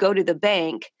when you go to the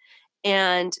bank,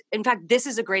 and in fact, this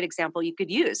is a great example you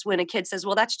could use when a kid says,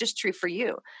 well, that's just true for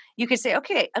you. You could say,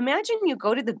 okay, imagine you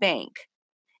go to the bank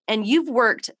and you've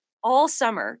worked all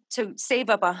summer to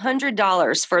save up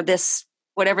 $100 for this,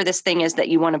 whatever this thing is that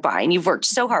you want to buy. And you've worked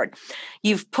so hard.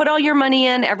 You've put all your money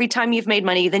in every time you've made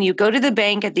money. Then you go to the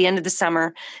bank at the end of the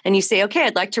summer and you say, okay,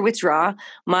 I'd like to withdraw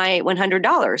my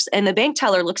 $100. And the bank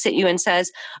teller looks at you and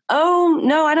says, oh,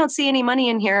 no, I don't see any money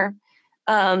in here.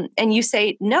 And you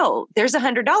say, no, there's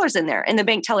 $100 in there. And the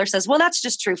bank teller says, well, that's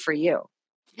just true for you.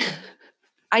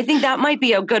 I think that might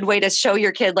be a good way to show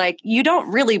your kid, like, you don't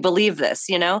really believe this,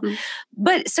 Mm-hmm.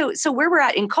 But so where we're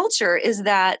at in culture is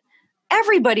that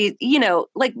everybody,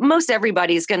 like most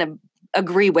everybody is going to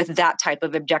agree with that type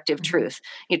of objective truth,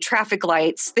 traffic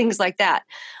lights, things like that.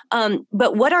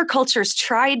 But what our culture's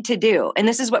tried to do, and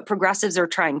this is what progressives are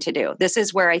trying to do, this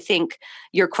is where I think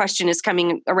your question is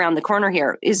coming around the corner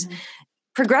here, is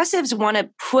progressives want to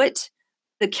put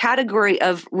the category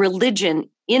of religion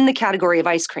in the category of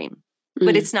ice cream,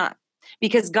 but it's not.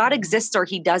 Because God exists or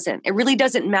he doesn't. It really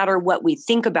doesn't matter what we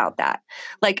think about that.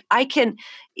 Like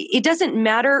it doesn't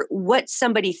matter what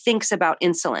somebody thinks about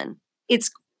insulin.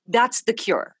 That's the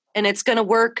cure, and it's going to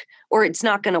work or it's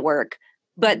not going to work.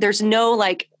 But there's no,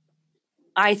 like,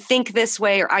 I think this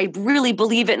way, or I really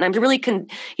believe it, and I'm really,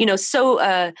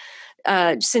 so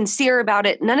sincere about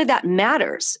it. None of that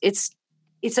matters.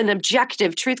 It's an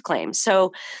objective truth claim.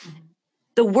 So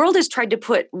the world has tried to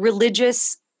put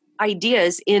religious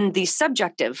ideas in the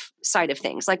subjective side of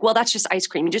things. Like, well, that's just ice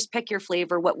cream. You just pick your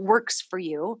flavor, what works for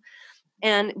you.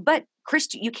 But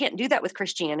you can't do that with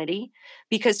Christianity,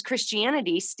 because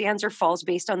Christianity stands or falls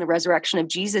based on the resurrection of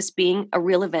Jesus being a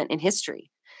real event in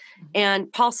history.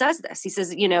 And Paul says this. He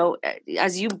says,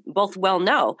 as you both well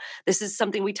know, this is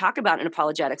something we talk about in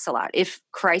apologetics a lot. If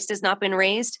Christ has not been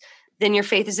raised, then your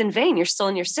faith is in vain. You're still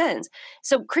in your sins.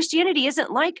 So Christianity isn't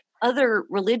like other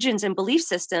religions and belief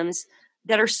systems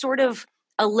that are sort of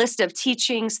a list of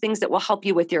teachings, things that will help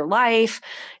you with your life.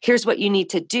 Here's what you need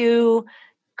to do.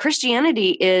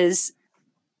 Christianity is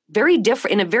very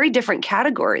different, in a very different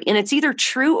category, and it's either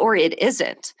true or it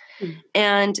isn't.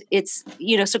 And it's,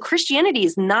 so Christianity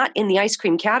is not in the ice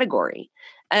cream category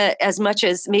as much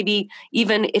as maybe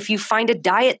even if you find a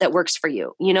diet that works for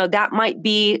you, that might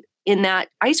be in that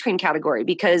ice cream category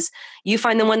because you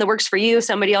find the one that works for you.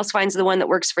 Somebody else finds the one that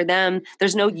works for them.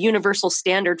 There's no universal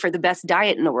standard for the best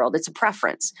diet in the world. It's a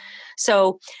preference.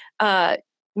 So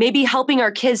maybe helping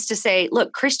our kids to say,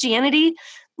 look, Christianity,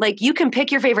 like you can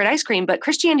pick your favorite ice cream, but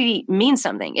Christianity means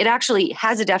something. It actually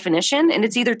has a definition and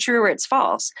it's either true or it's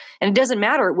false. And it doesn't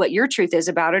matter what your truth is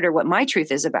about it or what my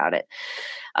truth is about it.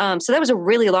 So that was a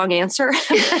really long answer.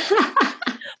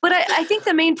 But I think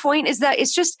the main point is that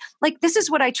it's just like, this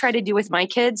is what I try to do with my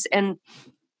kids. And,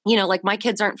 you know, like my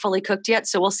kids aren't fully cooked yet,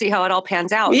 so we'll see how it all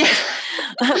pans out. Yeah.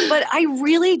 But I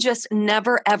really just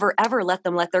never, ever, ever let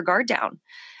them let their guard down.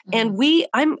 And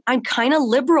I'm kind of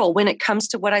liberal when it comes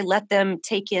to what I let them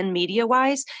take in media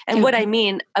wise. And what I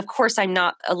mean, of course, I'm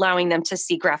not allowing them to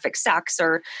see graphic sex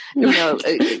or, you know,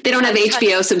 they don't have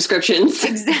HBO subscriptions.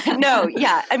 No.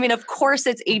 Yeah. I mean, of course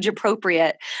it's age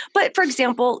appropriate. But for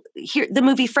example, here, the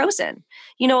movie Frozen,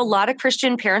 you know, a lot of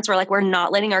Christian parents were like, we're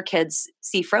not letting our kids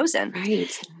see Frozen.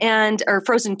 Right. Or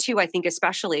Frozen 2, I think,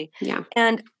 especially. Yeah.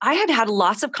 And I had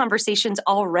lots of conversations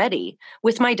already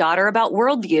with my daughter about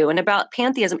worldview and about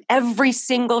pantheism. Every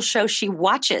single show she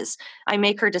watches, I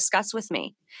make her discuss with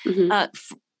me.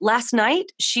 Last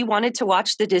night, she wanted to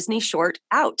watch the Disney short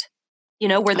Out, you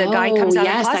know, where the guy comes out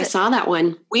of the closet. Yes, I saw that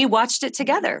one. We watched it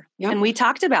together and we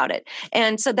talked about it.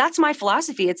 And so that's my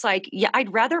philosophy. It's like, yeah,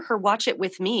 I'd rather her watch it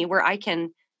with me where I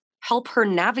can help her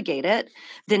navigate it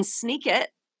than sneak it,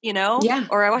 you know,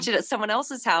 or I watch it at someone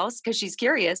else's house because she's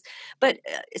curious. But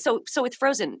so with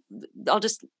Frozen, I'll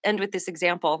just end with this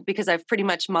example because I've pretty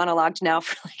much monologued now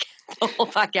for like the whole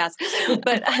podcast.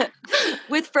 But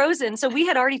with Frozen, so we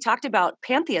had already talked about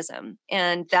pantheism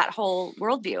and that whole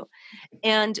worldview.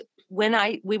 And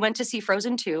when we went to see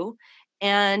Frozen 2,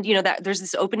 and, you know, that there's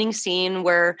this opening scene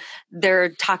where they're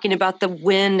talking about the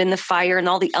wind and the fire and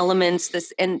all the elements.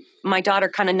 And my daughter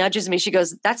kind of nudges me. She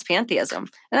goes, that's pantheism.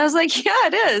 And I was like, yeah,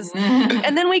 it is.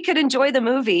 And then we could enjoy the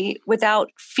movie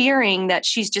without fearing that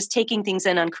she's just taking things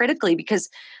in uncritically because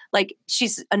like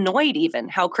she's annoyed even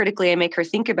how critically I make her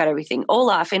think about everything.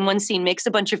 Olaf in one scene makes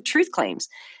a bunch of truth claims.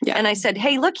 Yeah. And I said,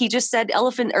 hey, look, he just said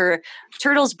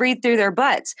turtles breathe through their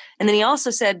butts. And then he also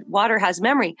said water has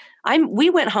memory. We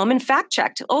went home and fact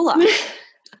checked Olaf.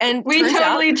 And we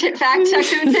totally fact checked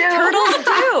him too. Turtles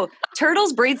do.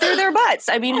 Turtles breathe through their butts.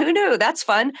 I mean, who knew? That's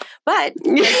fun. But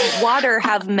does water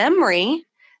have memory?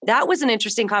 That was an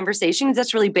interesting conversation.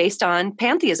 That's really based on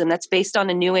pantheism. That's based on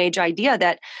a new age idea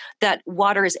that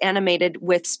water is animated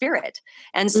with spirit.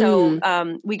 And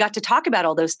so we got to talk about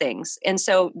all those things. And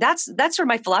so that's sort of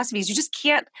my philosophy is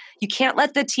you can't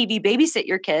let the TV babysit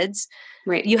your kids.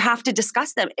 Right. You have to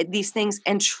discuss these things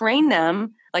and train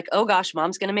them like, oh gosh,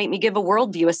 mom's going to make me give a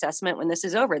worldview assessment when this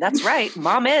is over. That's right.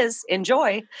 Mom is.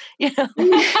 Enjoy. You know?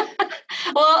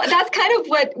 Well, that's kind of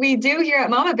what we do here at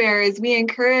Mama Bear is we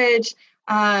encourage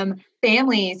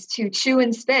families to chew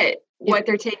and spit what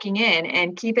they're taking in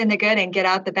and keep in the good and get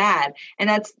out the bad. And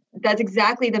that's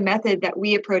exactly the method that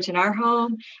we approach in our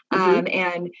home.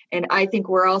 And I think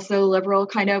we're also liberal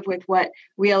kind of with what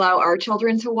we allow our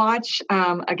children to watch.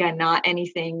 Again, not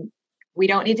anything. We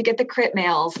don't need to get the crit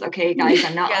mails. Okay, guys,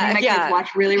 I'm not letting my kids watch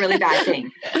really, really bad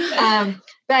things.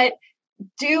 But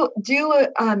do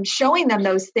showing them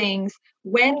those things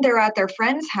when they're at their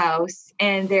friend's house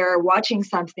and they're watching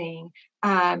something.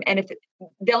 And if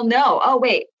they'll know, oh,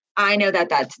 wait, I know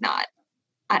that's not,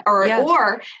 or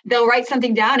they'll write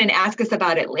something down and ask us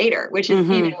about it later, which is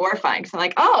even more fun. So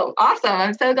like, oh, awesome.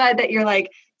 I'm so glad that you're like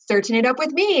searching it up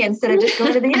with me instead of just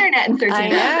going to the internet and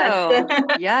searching it up.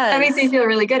 That makes me feel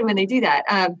really good when they do that.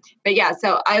 But yeah,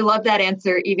 so I love that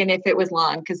answer, even if it was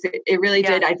long, because it really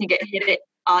did. I think it hit it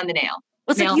on the nail.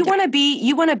 Well, so you want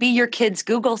to be your kid's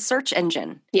Google search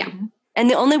engine. Yeah. And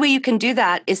the only way you can do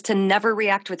that is to never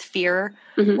react with fear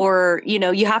or, you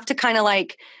know, you have to kind of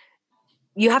like,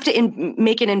 you have to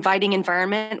make an inviting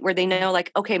environment where they know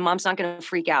like, okay, mom's not going to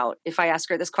freak out if I ask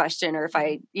her this question or if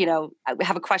I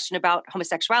have a question about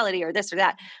homosexuality or this or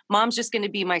that. Mom's just going to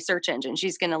be my search engine.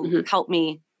 She's going to help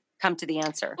me come to the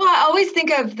answer. Well, I always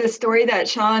think of the story that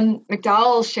Sean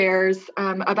McDowell shares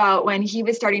about when he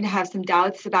was starting to have some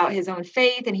doubts about his own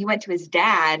faith and he went to his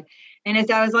dad and his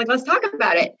dad was like, let's talk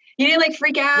about it. He didn't like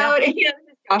freak out. And,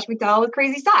 Josh McDowell with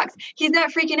crazy socks. He's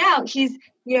not freaking out. He's,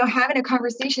 having a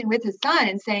conversation with his son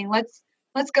and saying,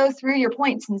 let's go through your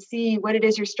points and see what it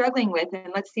is you're struggling with.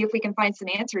 And let's see if we can find some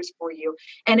answers for you.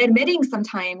 And admitting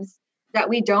sometimes that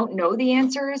we don't know the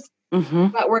answers,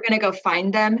 but we're going to go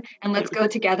find them and let's go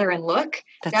together and look.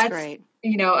 That's great.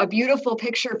 A beautiful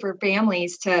picture for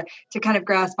families to kind of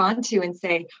grasp onto and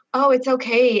say, oh, it's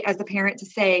okay as a parent to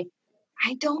say,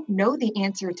 I don't know the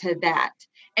answer to that.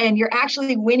 And you're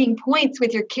actually winning points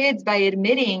with your kids by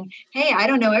admitting, hey, I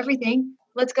don't know everything.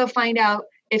 Let's go find out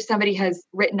if somebody has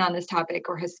written on this topic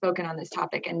or has spoken on this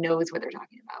topic and knows what they're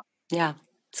talking about. Yeah.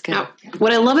 It's good. Now,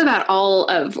 what I love about all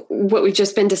of what we've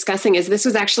just been discussing is this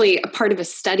was actually a part of a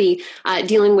study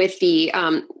dealing with the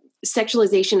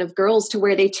sexualization of girls, to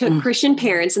where they took Christian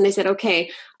parents and they said,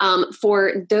 okay,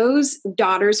 for those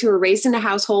daughters who were raised in a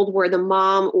household where the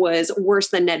mom was worse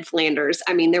than Ned Flanders.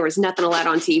 I mean, there was nothing allowed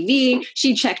on TV.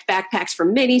 She checked backpacks for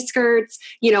mini skirts,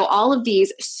 all of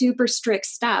these super strict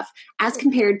stuff, as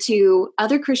compared to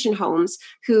other Christian homes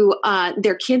who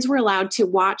their kids were allowed to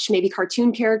watch maybe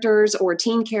cartoon characters or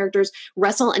teen characters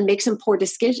wrestle and make some poor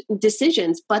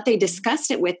decisions, but they discussed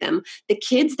it with them. The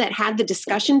kids that had the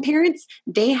discussion parents,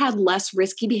 they had less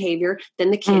risky behavior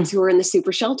than the kids who were in the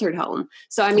super sheltered home.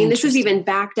 So, I mean, this is even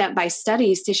backed up by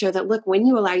studies to show that, look, when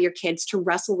you allow your kids to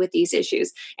wrestle with these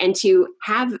issues and to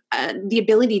have the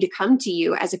ability to come to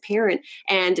you as a parent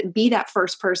and be that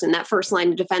first person, that first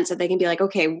line of defense, that they can be like,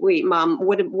 okay, wait, mom,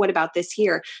 what about this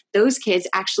here? Those kids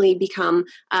actually become,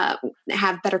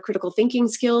 have better critical thinking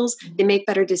skills. They make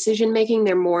better decision making.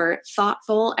 They're more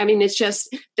thoughtful. I mean, it's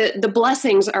just the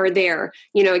blessings are there.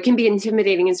 It can be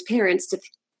intimidating as parents to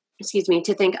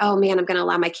think, oh man, I'm going to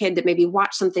allow my kid to maybe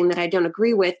watch something that I don't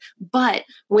agree with. But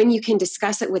when you can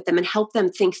discuss it with them and help them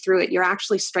think through it, you're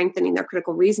actually strengthening their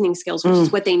critical reasoning skills, which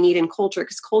is what they need in culture,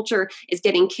 because culture is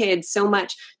getting kids so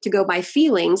much to go by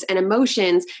feelings and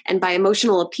emotions and by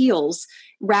emotional appeals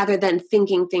rather than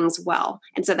thinking things well.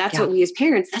 And so that's what we as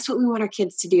parents, that's what we want our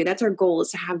kids to do. That's our goal,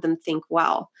 is to have them think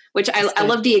well, which I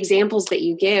love the examples that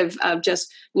you give of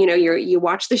just, you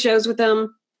watch the shows with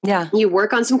them. Yeah. You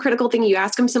work on some critical thing. You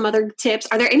ask them some other tips.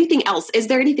 Are there anything else? Is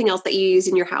there anything else that you use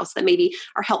in your house that maybe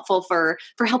are helpful for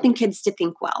helping kids to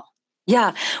think well?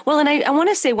 Yeah. Well, and I want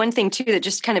to say one thing too, that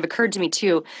just kind of occurred to me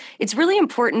too. It's really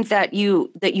important that you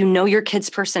know your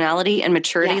kid's personality and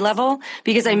maturity level,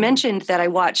 because I mentioned that I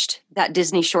watched that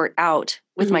Disney short Out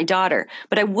with my daughter,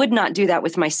 but I would not do that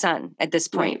with my son at this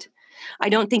point. I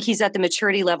don't think he's at the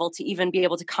maturity level to even be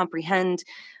able to comprehend.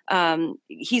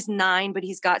 He's 9, but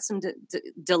he's got some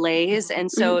delays.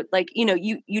 And so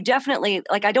you definitely,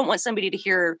 like, I don't want somebody to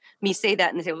hear me say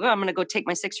that and say, well, I'm going to go take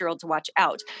my 6-year-old to watch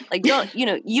Out. Like,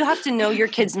 you have to know your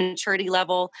kid's maturity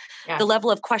level, the level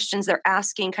of questions they're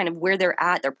asking, kind of where they're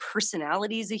at. Their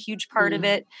personality is a huge part of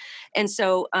it. And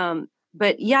so,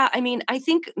 but yeah, I mean, I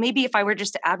think maybe if I were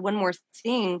just to add one more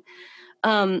thing,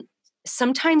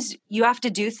 sometimes you have to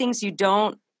do things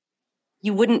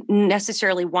you wouldn't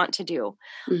necessarily want to do.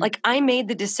 Like, I made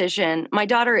the decision. My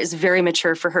daughter is very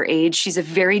mature for her age. She's a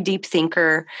very deep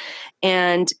thinker.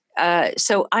 And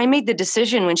so I made the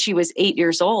decision when she was 8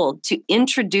 years old to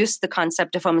introduce the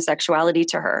concept of homosexuality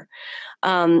to her.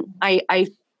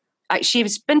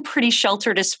 She's been pretty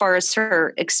sheltered as far as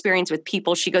her experience with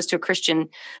people. She goes to a Christian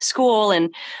school,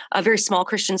 and a very small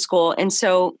Christian school. And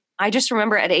so I just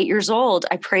remember at 8 years old,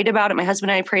 I prayed about it. My husband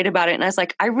and I prayed about it. And I was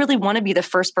like, I really want to be the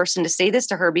first person to say this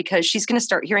to her, because she's going to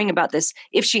start hearing about this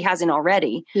if she hasn't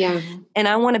already. Yeah. And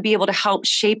I want to be able to help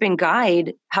shape and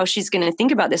guide how she's going to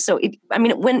think about this. So, it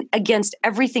went against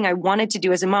everything I wanted to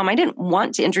do as a mom. I didn't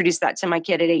want to introduce that to my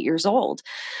kid at 8 years old,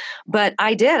 but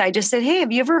I did. I just said, hey,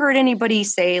 have you ever heard anybody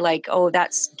say like, oh,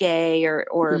 that's gay,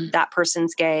 or that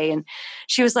person's gay? And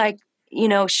she was like,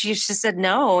 she just said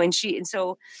no. And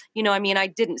so, I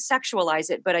didn't sexualize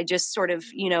it, but I just sort of,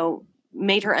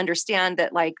 made her understand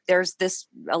that, like, there's this,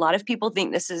 a lot of people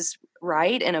think this is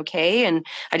right and okay. And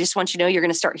I just want you to know you're going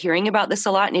to start hearing about this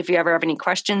a lot. And if you ever have any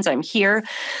questions, I'm here.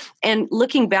 And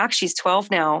looking back, she's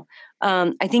 12 now.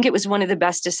 I think it was one of the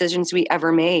best decisions we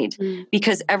ever made,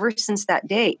 because ever since that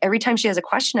day, every time she has a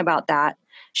question about that,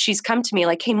 she's come to me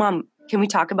like, hey, Mom, can we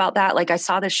talk about that? Like, I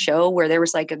saw this show where there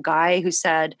was like a guy who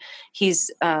said he's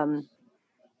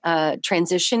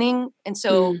transitioning. And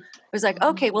so I was like,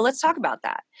 okay, well, let's talk about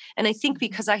that. And I think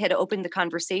because I had opened the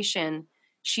conversation,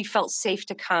 she felt safe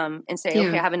to come and say,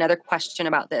 okay, I have another question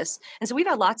about this. And so we've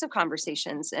had lots of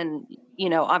conversations, and,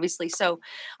 obviously. So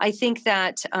I think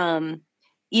that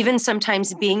even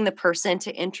sometimes being the person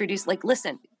to introduce, like,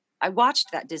 listen, I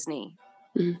watched that Disney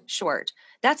short.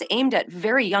 That's aimed at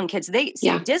very young kids.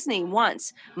 Disney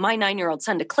wants my 9-year-old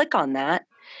son to click on that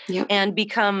and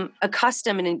become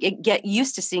accustomed and get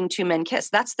used to seeing two men kiss.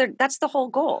 That's the whole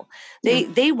goal.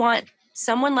 They want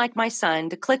someone like my son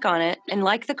to click on it and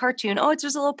like the cartoon. Oh, it's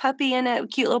just a little puppy in it, a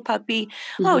cute little puppy.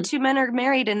 Oh, two men are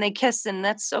married and they kiss, and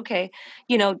that's okay.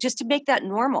 Just to make that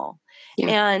normal.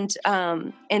 Yeah.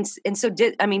 And so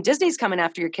Disney's coming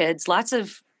after your kids. Lots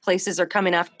of places are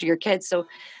coming after your kids. So,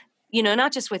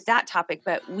 not just with that topic,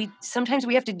 but sometimes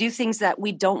we have to do things that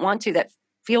we don't want to, that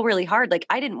feel really hard. Like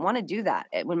I didn't want to do that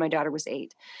when my daughter was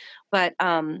 8, but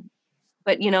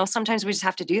sometimes we just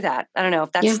have to do that. I don't know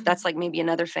if that's like maybe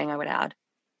another thing I would add.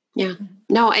 Yeah,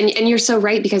 no. And you're so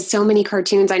right, because so many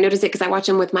cartoons, I notice it because I watch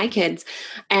them with my kids,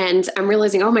 and I'm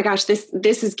realizing, oh my gosh, this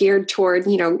is geared toward,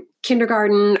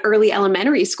 kindergarten, early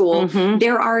elementary school. Mm-hmm. They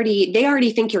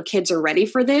already think your kids are ready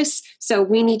for this. So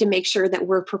we need to make sure that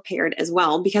we're prepared as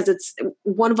well, because it's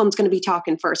one of them's going to be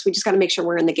talking first. We just got to make sure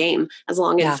we're in the game as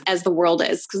long as the world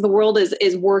is, because the world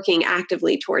is working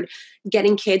actively toward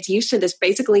getting kids used to this,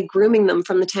 basically grooming them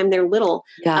from the time they're little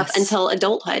up until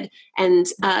adulthood. And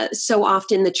so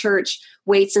often the church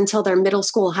waits until they're middle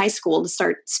school, high school to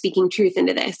start speaking truth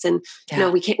into this. And no,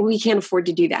 we can't afford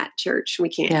to do that, church. We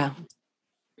can't.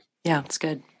 Yeah, it's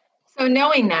good. So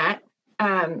knowing that,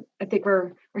 I think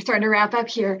we're starting to wrap up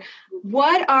here.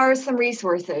 What are some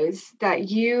resources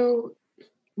that you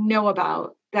know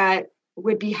about that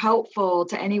would be helpful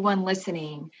to anyone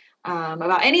listening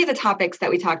about any of the topics that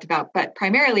we talked about, but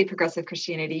primarily progressive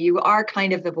Christianity? You are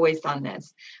kind of the voice on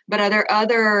this, but are there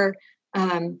other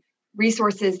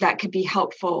resources that could be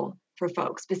helpful for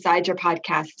folks besides your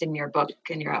podcast and your book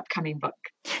and your upcoming book?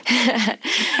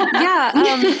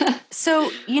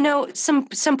 So, some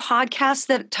podcasts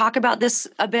that talk about this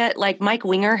a bit, like Mike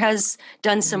Winger has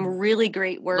done some really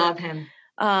great work. Love him.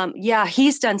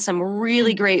 He's done some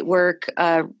really great work,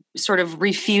 sort of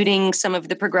refuting some of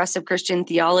the progressive Christian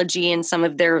theology and some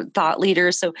of their thought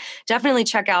leaders. So definitely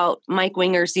check out Mike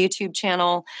Winger's YouTube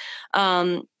channel.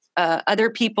 Other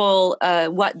people,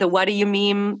 What Do You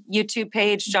Meme YouTube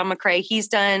page, John McCrae, he's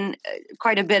done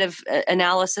quite a bit of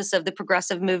analysis of the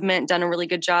progressive movement, done a really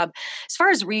good job. As far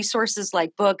as resources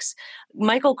like books,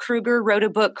 Michael Kruger wrote a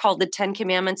book called The 10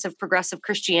 Commandments of Progressive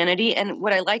Christianity. And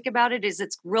what I like about it is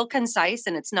it's real concise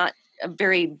and it's not a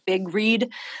very big read,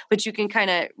 but you can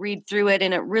kind of read through it,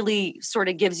 and it really sort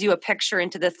of gives you a picture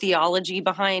into the theology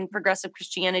behind progressive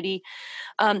Christianity.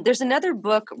 There's another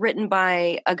book written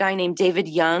by a guy named David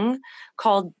Young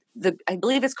called I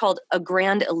believe it's called A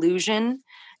Grand Illusion.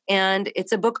 And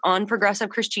it's a book on progressive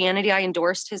Christianity. I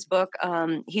endorsed his book.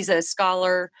 He's a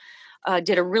scholar,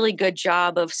 did a really good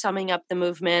job of summing up the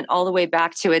movement all the way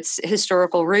back to its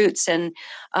historical roots. And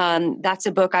that's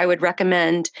a book I would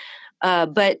recommend.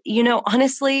 But,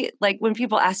 honestly, like when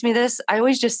people ask me this, I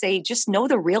always just say, just know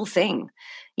the real thing.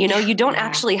 You don't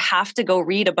actually have to go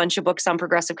read a bunch of books on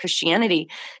progressive Christianity.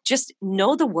 Just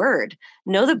know the word,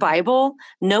 know the Bible,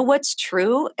 know what's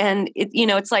true. And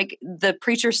it's like the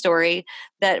preacher story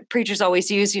that preachers always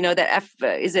use,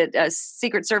 that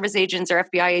Secret Service agents or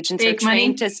FBI agents Fake are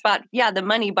trained money. to spot, the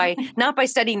money not by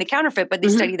studying the counterfeit, but they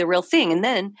study the real thing. And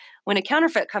then when a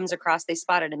counterfeit comes across, they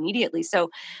spot it immediately.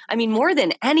 So, more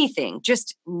than anything,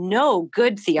 just know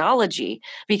good theology,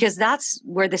 because that's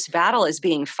where this battle is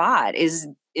being fought, is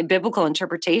biblical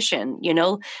interpretation.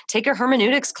 Take a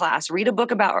hermeneutics class, read a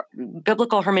book about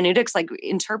biblical hermeneutics, like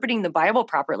interpreting the Bible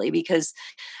properly, because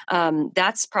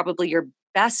that's probably your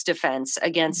best defense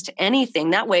against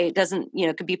anything. That way it doesn't,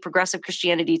 it could be progressive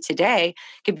Christianity today,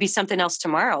 could be something else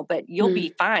tomorrow, but you'll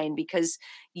be fine because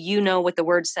you know what the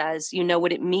word says, you know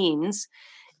what it means.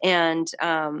 And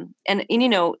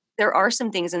there are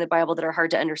some things in the Bible that are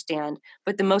hard to understand,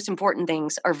 but the most important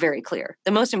things are very clear.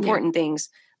 The most important things,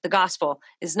 the gospel,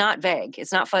 is not vague.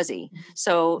 It's not fuzzy.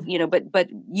 So, but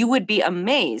you would be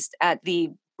amazed at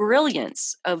the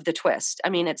brilliance of the twist.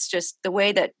 It's just the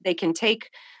way that they can take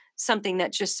something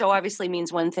that just so obviously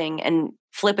means one thing and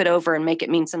flip it over and make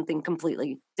it mean something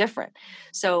completely different.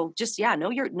 So just,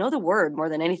 know the word more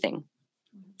than anything.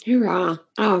 Hoorah.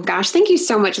 Oh gosh. Thank you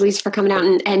so much, Lisa, for coming out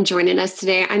and joining us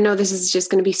today. I know this is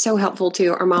just going to be so helpful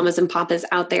to our mamas and papas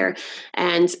out there.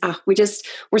 And we're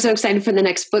so excited for the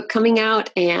next book coming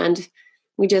out. And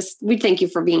we thank you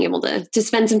for being able to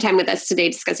spend some time with us today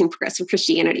discussing progressive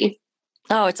Christianity.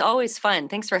 Oh, it's always fun.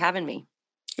 Thanks for having me.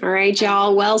 All right,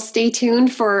 y'all. Well, stay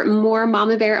tuned for more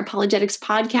Mama Bear Apologetics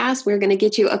podcast. We're going to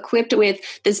get you equipped with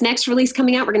this next release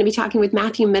coming out. We're going to be talking with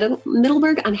Matthew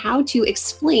Middleberg on how to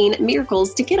explain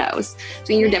miracles to kiddos.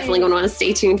 So you're definitely going to want to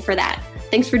stay tuned for that.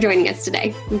 Thanks for joining us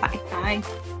today. Bye. Bye.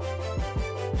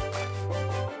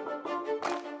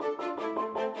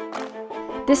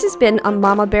 This has been a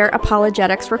Mama Bear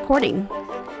Apologetics recording.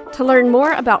 To learn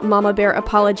more about Mama Bear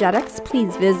Apologetics,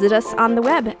 please visit us on the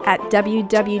web at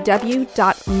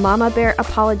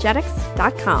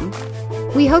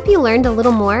www.mamabearapologetics.com. We hope you learned a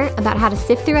little more about how to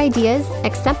sift through ideas,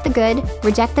 accept the good,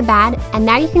 reject the bad, and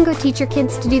now you can go teach your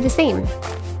kids to do the same.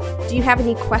 Do you have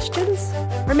any questions?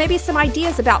 Or maybe some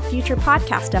ideas about future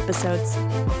podcast episodes?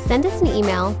 Send us an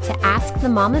email to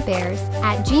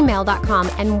askthemamabears@gmail.com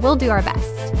and we'll do our best.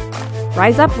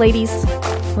 Rise up, ladies.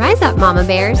 Rise up, Mama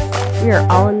Bears. We are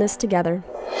all in this together.